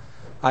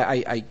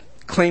 I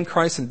claim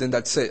Christ and then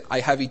that's it. I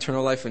have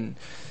eternal life and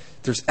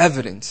there's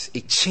evidence.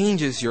 It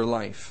changes your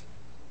life.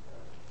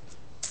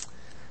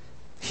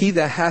 He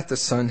that hath the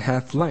Son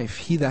hath life.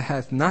 He that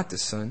hath not the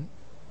Son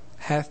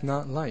hath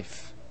not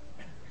life.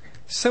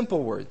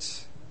 Simple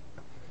words.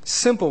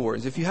 Simple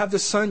words. If you have the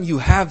Son, you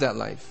have that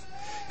life.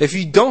 If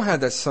you don't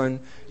have that Son,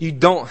 you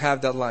don't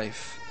have that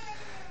life.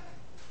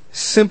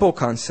 Simple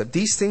concept.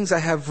 These things I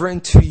have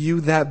written to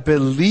you that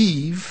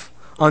believe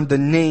on the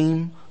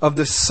name of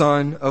the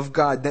Son of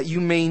God, that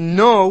you may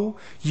know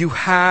you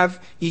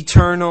have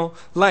eternal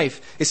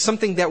life. It's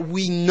something that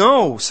we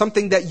know,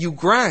 something that you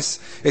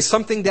grasp. It's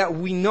something that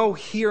we know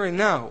here and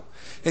now.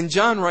 And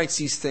John writes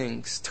these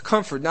things to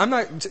comfort.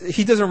 Now,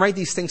 he doesn't write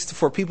these things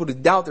for people to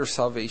doubt their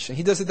salvation.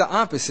 He does it the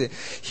opposite.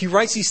 He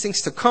writes these things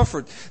to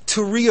comfort,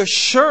 to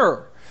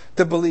reassure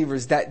the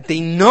believers that they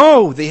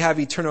know they have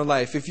eternal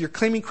life. If you're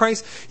claiming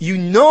Christ, you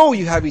know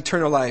you have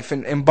eternal life.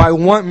 And by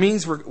what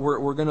means,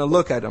 we're going to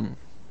look at them.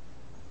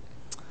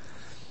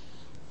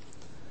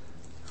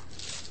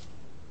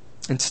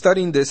 In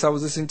studying this, I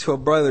was listening to a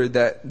brother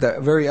that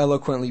very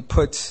eloquently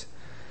puts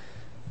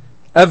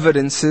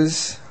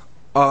evidences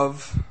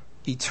of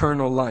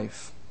eternal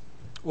life.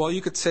 Well,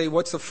 you could say,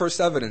 what's the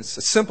first evidence?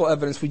 A simple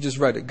evidence, we just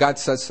read it. God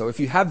says so. If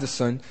you have the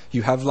Son,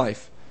 you have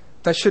life.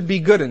 That should be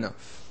good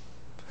enough.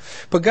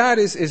 But God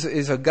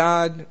is a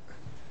God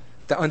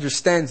that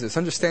understands us,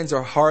 understands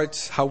our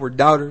hearts, how we're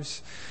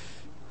doubters.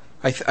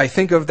 I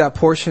think of that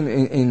portion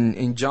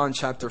in John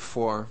chapter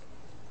 4.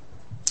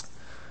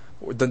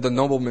 The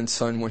nobleman's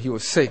son, when he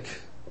was sick.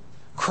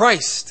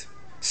 Christ,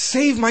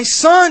 save my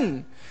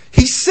son.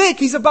 He's sick.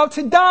 He's about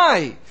to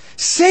die.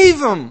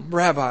 Save him,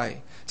 Rabbi.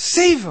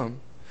 Save him.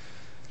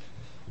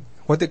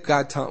 What did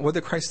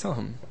Christ tell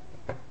him?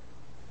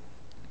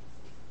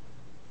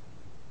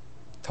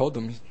 Told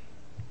him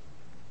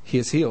he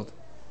is healed.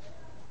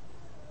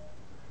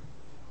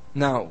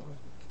 Now,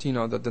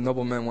 the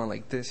nobleman went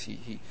like this.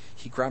 He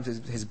grabbed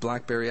his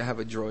BlackBerry. I have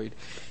a Droid.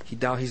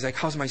 He's like,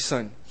 how's my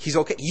son? He's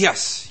okay.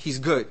 Yes, he's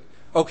good.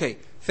 Okay,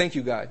 thank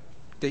you, God.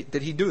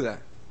 Did he do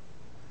that?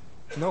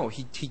 No,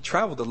 he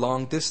traveled a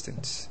long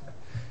distance.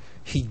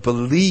 He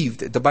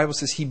believed. The Bible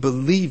says he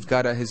believed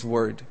God at His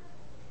word.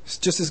 It's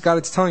just as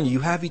God is telling you, you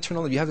have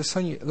eternal life. You have the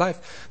Son,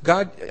 life.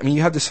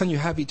 You have the Son, you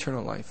have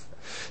eternal life.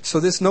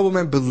 So this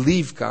nobleman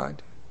believed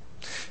God.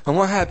 And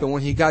what happened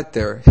when he got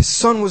there? His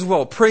son was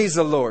well. Praise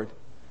the Lord.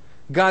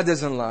 God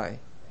doesn't lie.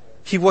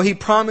 What He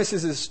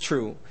promises is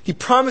true. He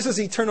promises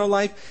eternal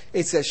life.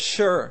 It's as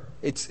sure.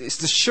 It's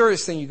the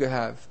surest thing you could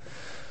have.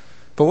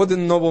 But what did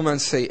the nobleman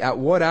say? At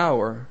what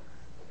hour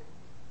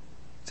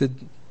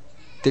did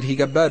he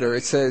get better?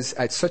 It says,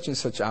 at such and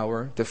such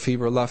hour, the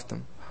fever left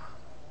him.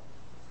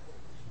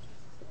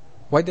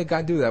 Why did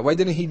God do that? Why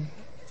didn't He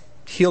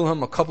heal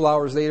him a couple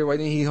hours later? Why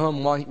didn't He heal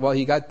him while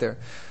he got there?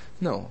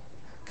 No.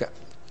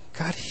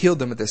 God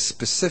healed him at a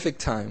specific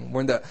time.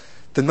 When the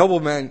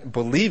nobleman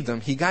believed Him,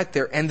 he got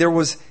there, and there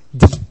was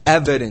the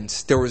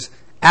evidence. There was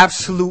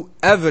absolute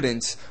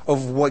evidence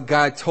of what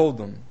God told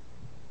him.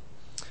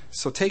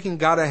 So taking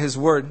God at His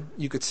word,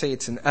 you could say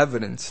it's an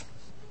evidence.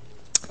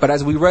 But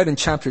as we read in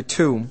chapter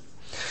 2,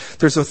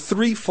 there's a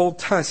threefold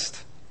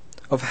test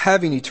of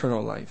having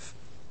eternal life.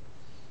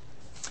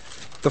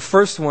 The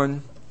first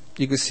one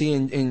you can see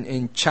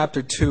in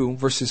chapter 2,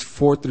 verses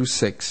 4 through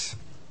 6.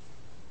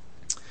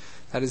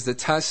 That is the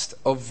test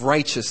of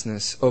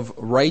righteousness, of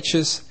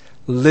righteous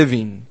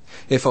living.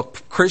 If a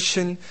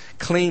Christian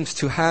claims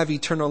to have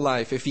eternal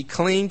life, if he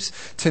claims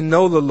to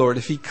know the Lord,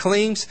 if he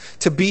claims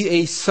to be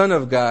a son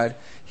of God,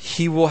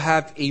 he will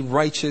have a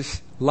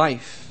righteous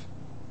life.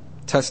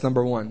 Test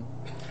number 1.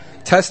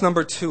 Test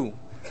number 2,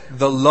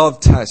 the love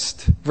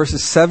test.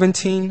 Verses 7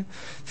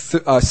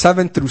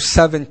 through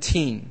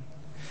 17.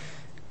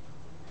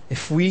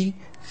 If we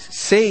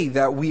say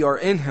that we are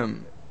in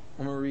Him,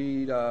 I'm going to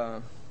read...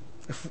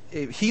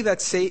 If he that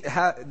saith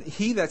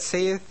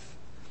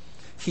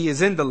he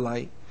is in the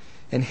light,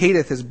 and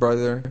hateth his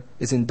brother,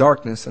 is in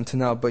darkness until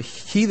now. But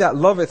he that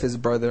loveth his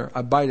brother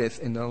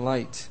abideth in the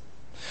light.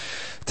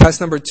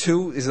 Test number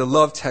 2 is a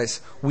love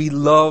test. We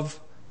love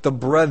the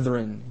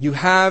brethren. You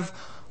have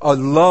a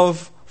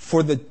love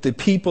for the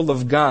people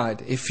of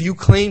God. If you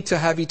claim to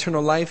have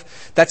eternal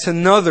life, that's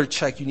another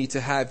check you need to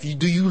have.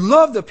 Do you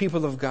love the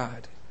people of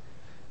God?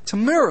 It's a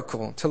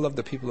miracle to love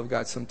the people of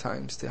God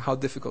sometimes, how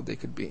difficult they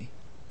could be.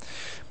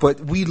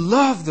 But we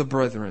love the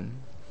brethren.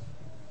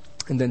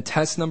 And then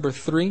test number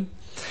 3,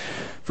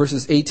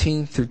 verses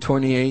 18 through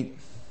 28.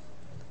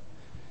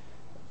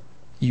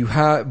 You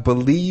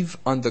believe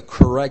on the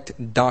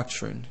correct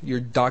doctrine.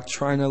 You're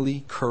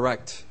doctrinally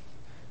correct.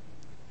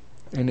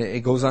 And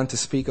it goes on to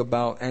speak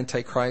about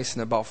Antichrist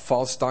and about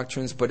false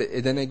doctrines. But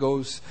then it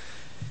goes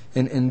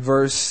in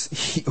verse,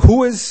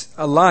 who is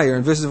a liar?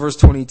 And this is verse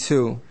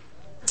 22.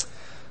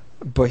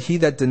 But he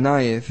that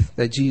denieth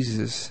that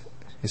Jesus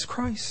is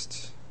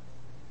Christ.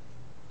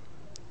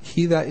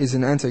 He that is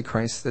an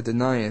Antichrist, that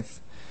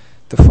denieth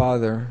the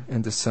Father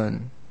and the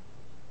Son.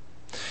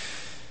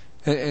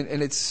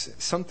 And it's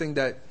something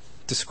that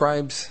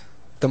describes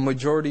the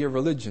majority of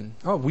religion.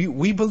 Oh,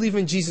 we believe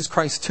in Jesus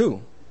Christ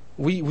too.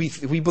 We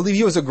believe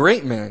he was a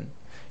great man.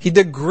 He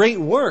did great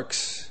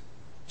works.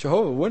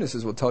 Jehovah's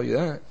Witnesses will tell you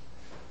that.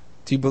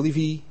 Do you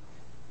believe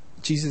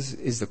Jesus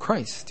is the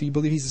Christ? Do you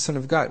believe he's the Son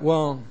of God?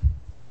 Well,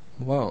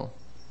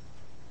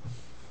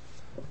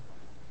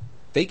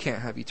 they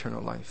can't have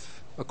eternal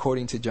life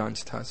according to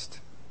John's test.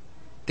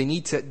 They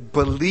need to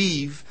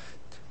believe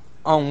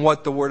on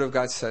what the Word of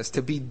God says,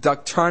 to be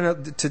doctrinal,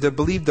 to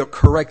believe the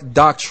correct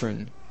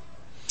doctrine.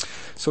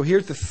 So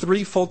here's the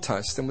threefold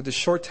test, and with the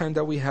short time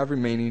that we have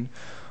remaining,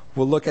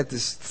 we'll look at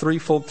this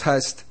threefold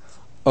test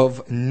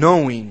of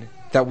knowing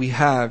that we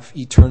have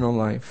eternal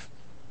life.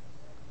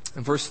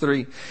 In verse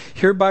 3,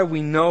 hereby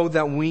we know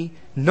that we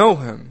know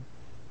him.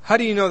 How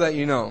do you know that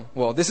you know?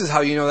 Well, this is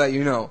how you know that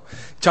you know.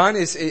 John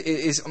is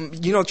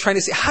trying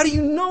to say, how do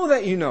you know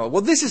that you know?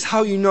 Well, this is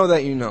how you know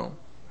that you know.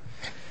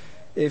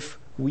 If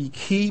we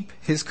keep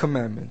his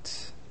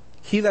commandments.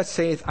 He that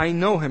saith, I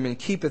know him, and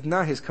keepeth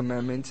not his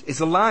commandments, is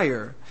a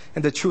liar,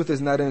 and the truth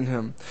is not in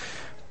him.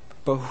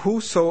 But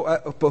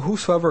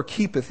whosoever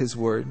keepeth his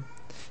word,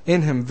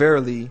 in him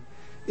verily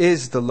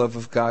is the love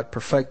of God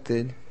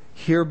perfected.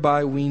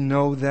 Hereby we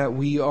know that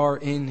we are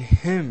in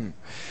him.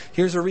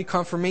 Here's a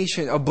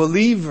reconfirmation. A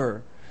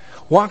believer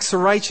walks a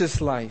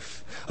righteous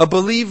life. A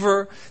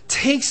believer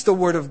takes the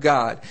word of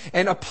God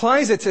and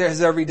applies it to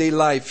his everyday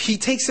life. He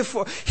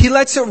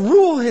lets it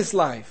rule his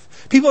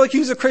life. People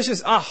accuse the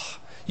Christians,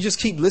 you just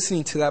keep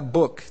listening to that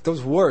book,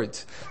 those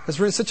words. That's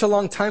written such a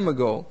long time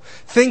ago.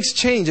 Things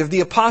change. If the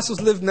apostles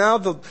live now,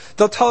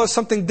 they'll tell us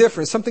something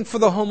different, something for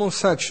the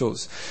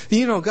homosexuals.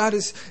 God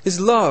is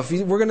love.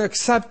 We're going to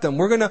accept them.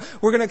 We're going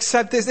to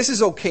accept this. This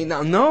is okay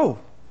now. No.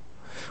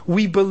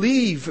 We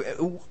believe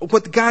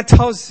what God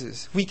tells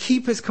us. We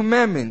keep his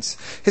commandments.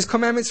 His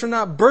commandments are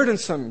not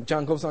burdensome,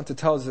 John goes on to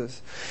tell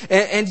us.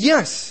 And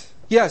yes,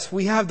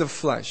 we have the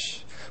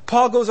flesh.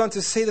 Paul goes on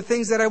to say, the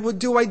things that I would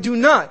do, I do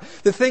not.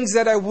 The things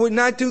that I would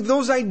not do,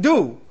 those I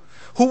do.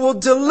 Who will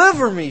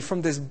deliver me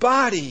from this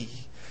body,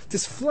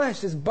 this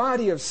flesh, this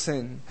body of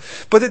sin?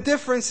 But the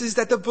difference is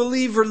that the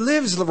believer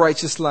lives the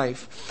righteous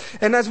life.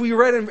 And as we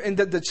read in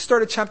the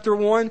start of chapter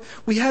 1,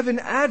 we have an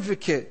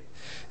advocate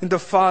in the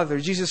Father,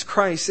 Jesus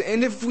Christ.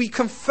 And if we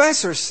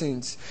confess our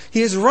sins,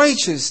 he is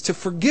righteous to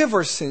forgive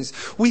our sins.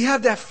 We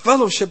have that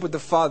fellowship with the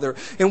Father,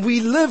 and we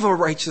live a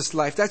righteous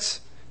life. That's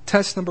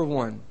test number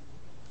 1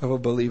 of a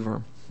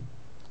believer.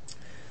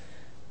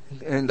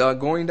 And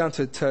going down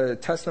to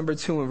test number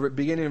 2, and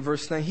beginning in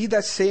verse 9, he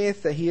that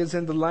saith that he is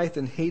in the light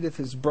and hateth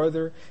his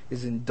brother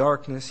is in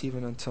darkness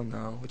even until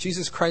now.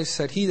 Jesus Christ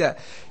said, he that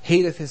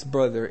hateth his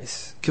brother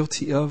is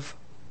guilty of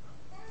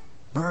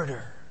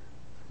murder.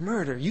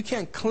 Murder. You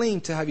can't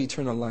claim to have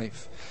eternal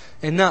life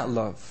and not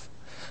love.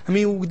 I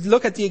mean,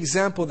 look at the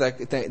example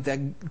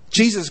that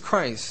Jesus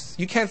Christ,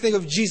 you can't think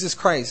of Jesus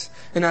Christ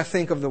and not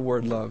think of the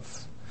word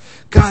love.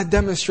 God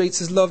demonstrates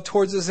his love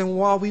towards us, and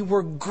while we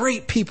were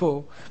great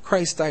people,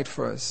 Christ died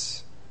for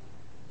us.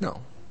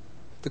 No.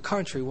 The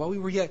contrary, while we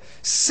were yet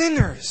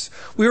sinners,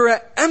 we were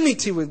at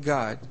enmity with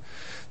God.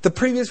 The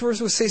previous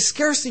verse would say,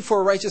 scarcely for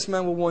a righteous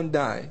man will one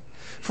die.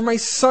 For my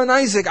son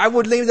Isaac, I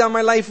would lay down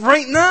my life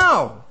right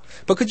now.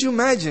 But could you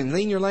imagine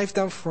laying your life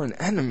down for an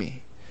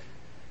enemy?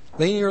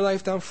 Laying your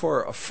life down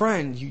for a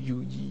friend,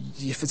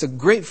 if it's a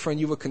great friend,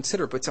 you would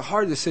consider it, but it's a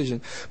hard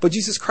decision. But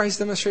Jesus Christ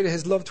demonstrated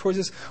his love towards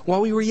us.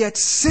 While we were yet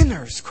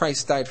sinners,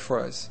 Christ died for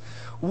us.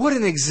 What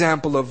an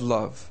example of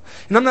love.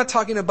 And I'm not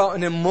talking about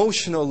an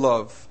emotional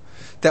love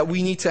that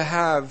we need to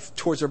have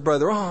towards our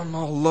brother. Oh, I'm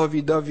all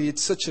lovey-dovey.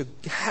 It's such a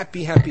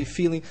happy, happy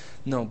feeling.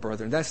 No,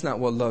 brother, that's not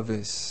what love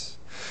is.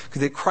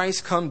 Did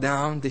Christ come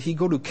down? Did he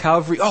go to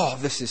Calvary? Oh,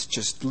 this is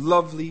just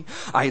lovely.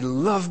 I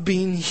love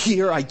being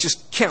here. I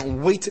just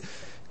can't wait to...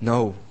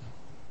 No.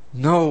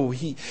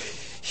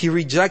 He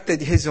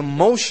rejected his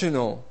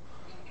emotional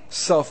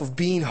self of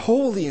being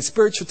holy and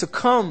spiritual to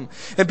come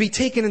and be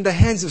taken in the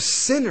hands of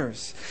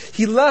sinners.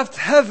 He left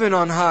heaven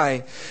on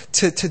high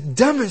to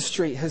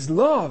demonstrate his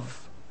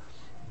love.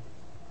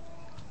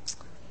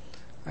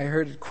 I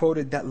heard it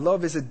quoted that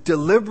love is a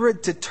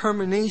deliberate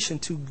determination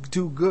to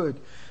do good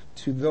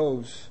to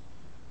those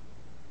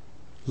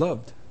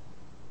loved.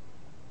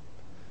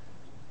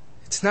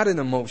 It's not an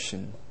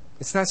emotion.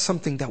 It's not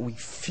something that we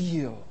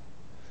feel.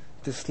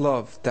 This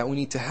love that we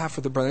need to have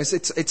for the brothers.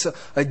 It's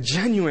a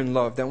genuine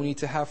love that we need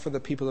to have for the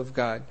people of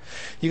God.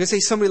 You can say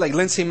somebody like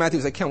Lindsay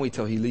Matthews, I can't wait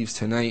till he leaves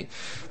tonight.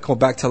 Go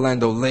back to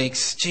Land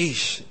O'Lakes.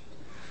 Geesh.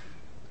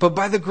 But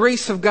by the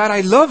grace of God,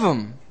 I love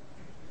him.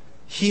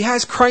 He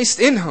has Christ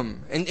in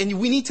him. And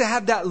we need to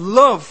have that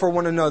love for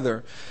one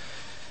another.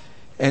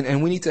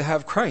 And we need to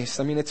have Christ.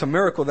 I mean, it's a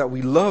miracle that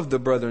we love the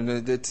brethren.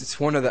 It's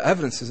one of the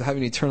evidences of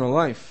having eternal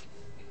life.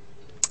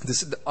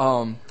 That's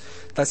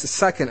the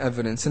second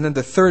evidence. And then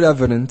the third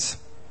evidence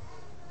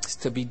is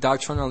to be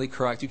doctrinally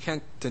correct. You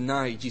can't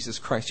deny Jesus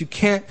Christ. You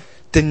can't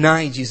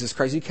deny Jesus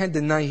Christ. You can't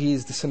deny He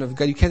is the Son of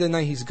God. You can't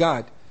deny He's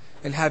God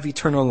and have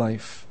eternal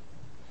life.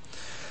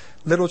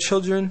 Little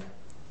children,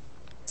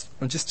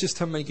 just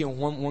to make it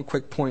one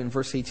quick point in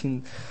verse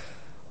 18,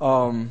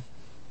 on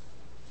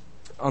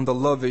the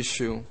love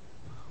issue.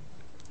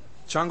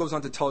 John goes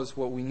on to tell us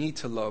what we need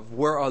to love,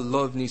 where our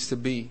love needs to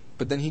be.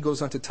 But then he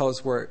goes on to tell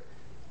us where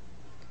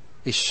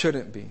it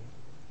shouldn't be.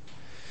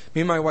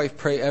 Me and my wife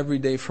pray every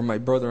day for my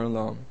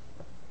brother-in-law.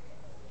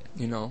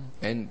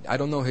 And I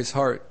don't know his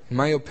heart. In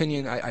my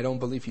opinion, I don't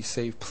believe he's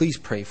saved. Please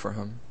pray for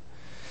him.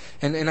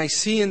 And I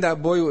see in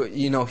that boy,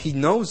 he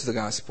knows the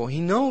gospel.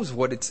 He knows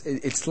what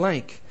it's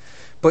like.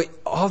 But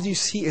all you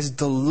see is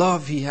the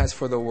love he has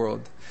for the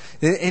world.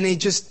 And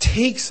it just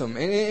takes him.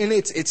 And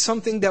it's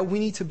something that we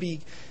need to be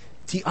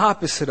the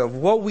opposite of.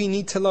 What we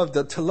need to love.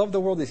 To love the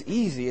world is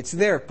easy. It's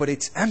there, but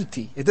it's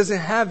empty. It doesn't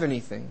have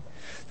anything.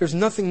 There's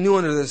nothing new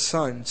under the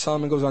sun.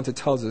 Solomon goes on to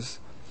tell us.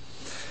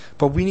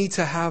 But we need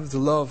to have the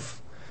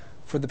love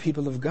for the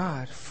people of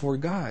God, for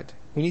God.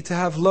 We need to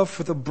have love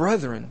for the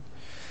brethren.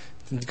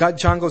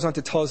 John goes on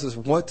to tell us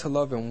what to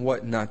love and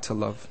what not to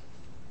love.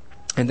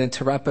 And then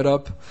to wrap it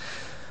up,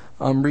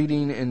 I'm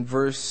reading in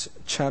the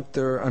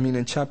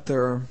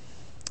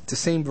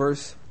same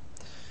verse.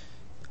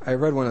 I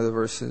read one of the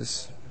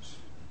verses.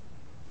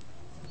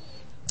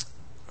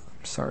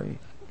 Sorry.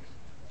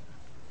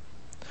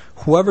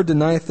 Whoever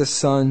denieth the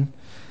Son,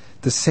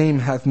 the same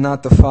hath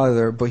not the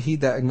Father, but he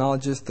that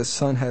acknowledgeth the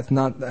Son hath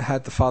not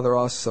had the Father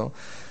also.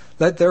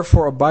 Let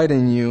therefore abide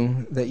in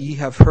you that ye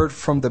have heard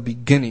from the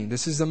beginning.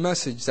 This is the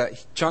message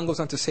that John goes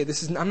on to say.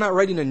 I'm not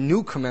writing a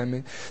new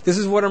commandment. This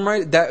is what I'm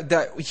writing,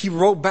 that he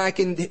wrote back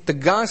in the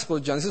Gospel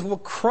of John. This is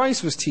what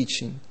Christ was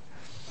teaching.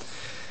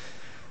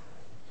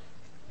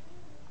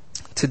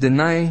 To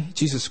deny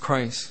Jesus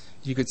Christ,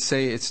 you could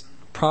say it's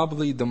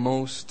probably the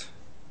most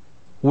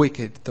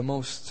wicked, the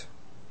most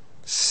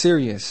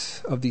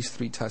serious of these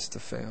three tests to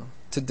fail.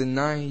 To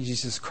deny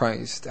Jesus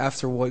Christ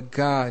after what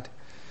God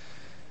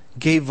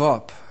gave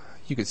up.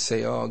 You could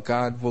say, oh,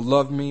 God will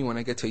love me when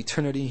I get to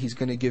eternity. He's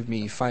going to give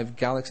me 5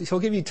 galaxies. He'll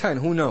give you 10.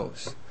 Who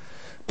knows?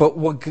 But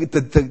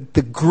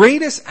the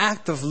greatest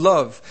act of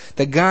love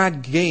that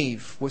God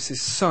gave was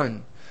His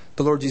Son,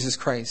 the Lord Jesus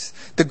Christ.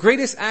 The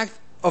greatest act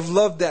of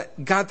love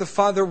that God the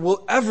Father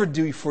will ever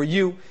do for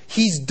you,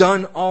 He's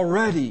done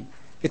already.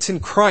 It's in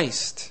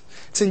Christ.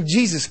 It's in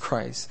Jesus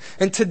Christ.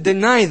 And to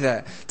deny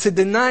that, to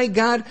deny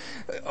God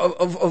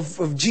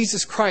of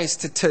Jesus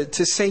Christ,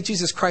 to say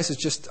Jesus Christ is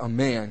just a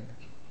man.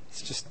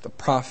 He's just a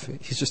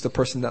prophet. He's just a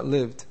person that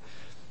lived.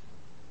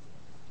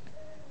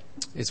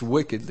 It's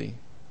wickedly.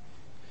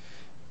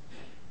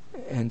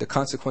 And the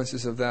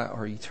consequences of that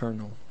are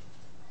eternal.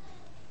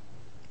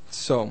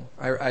 So,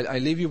 I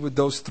leave you with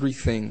those 3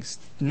 things.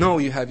 Know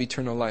you have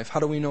eternal life. How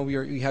do we know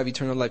we have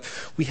eternal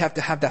life? We have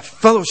to have that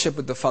fellowship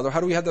with the Father.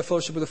 How do we have that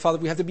fellowship with the Father?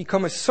 We have to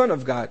become a son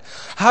of God.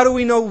 How do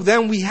we know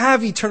then we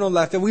have eternal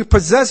life, that we're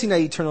possessing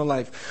that eternal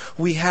life?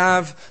 We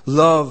have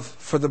love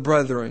for the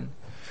brethren.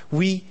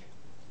 We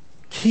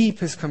keep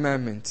His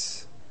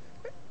commandments.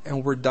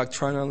 And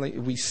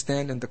we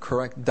stand in the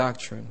correct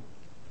doctrine.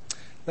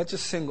 Let's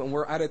just sing, when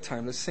we're out of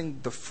time, let's sing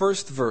the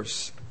first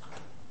verse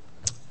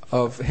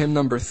of hymn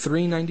number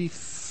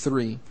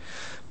 393.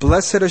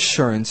 Blessed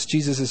assurance,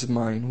 Jesus is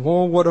mine.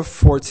 Oh, what a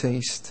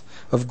foretaste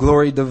of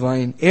glory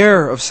divine.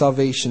 Heir of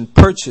salvation,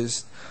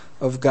 purchased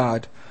of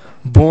God.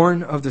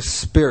 Born of the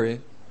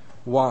Spirit,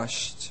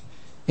 washed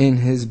in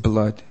His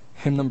blood.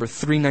 Hymn number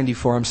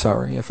 394. I'm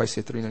sorry if I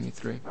say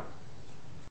 393.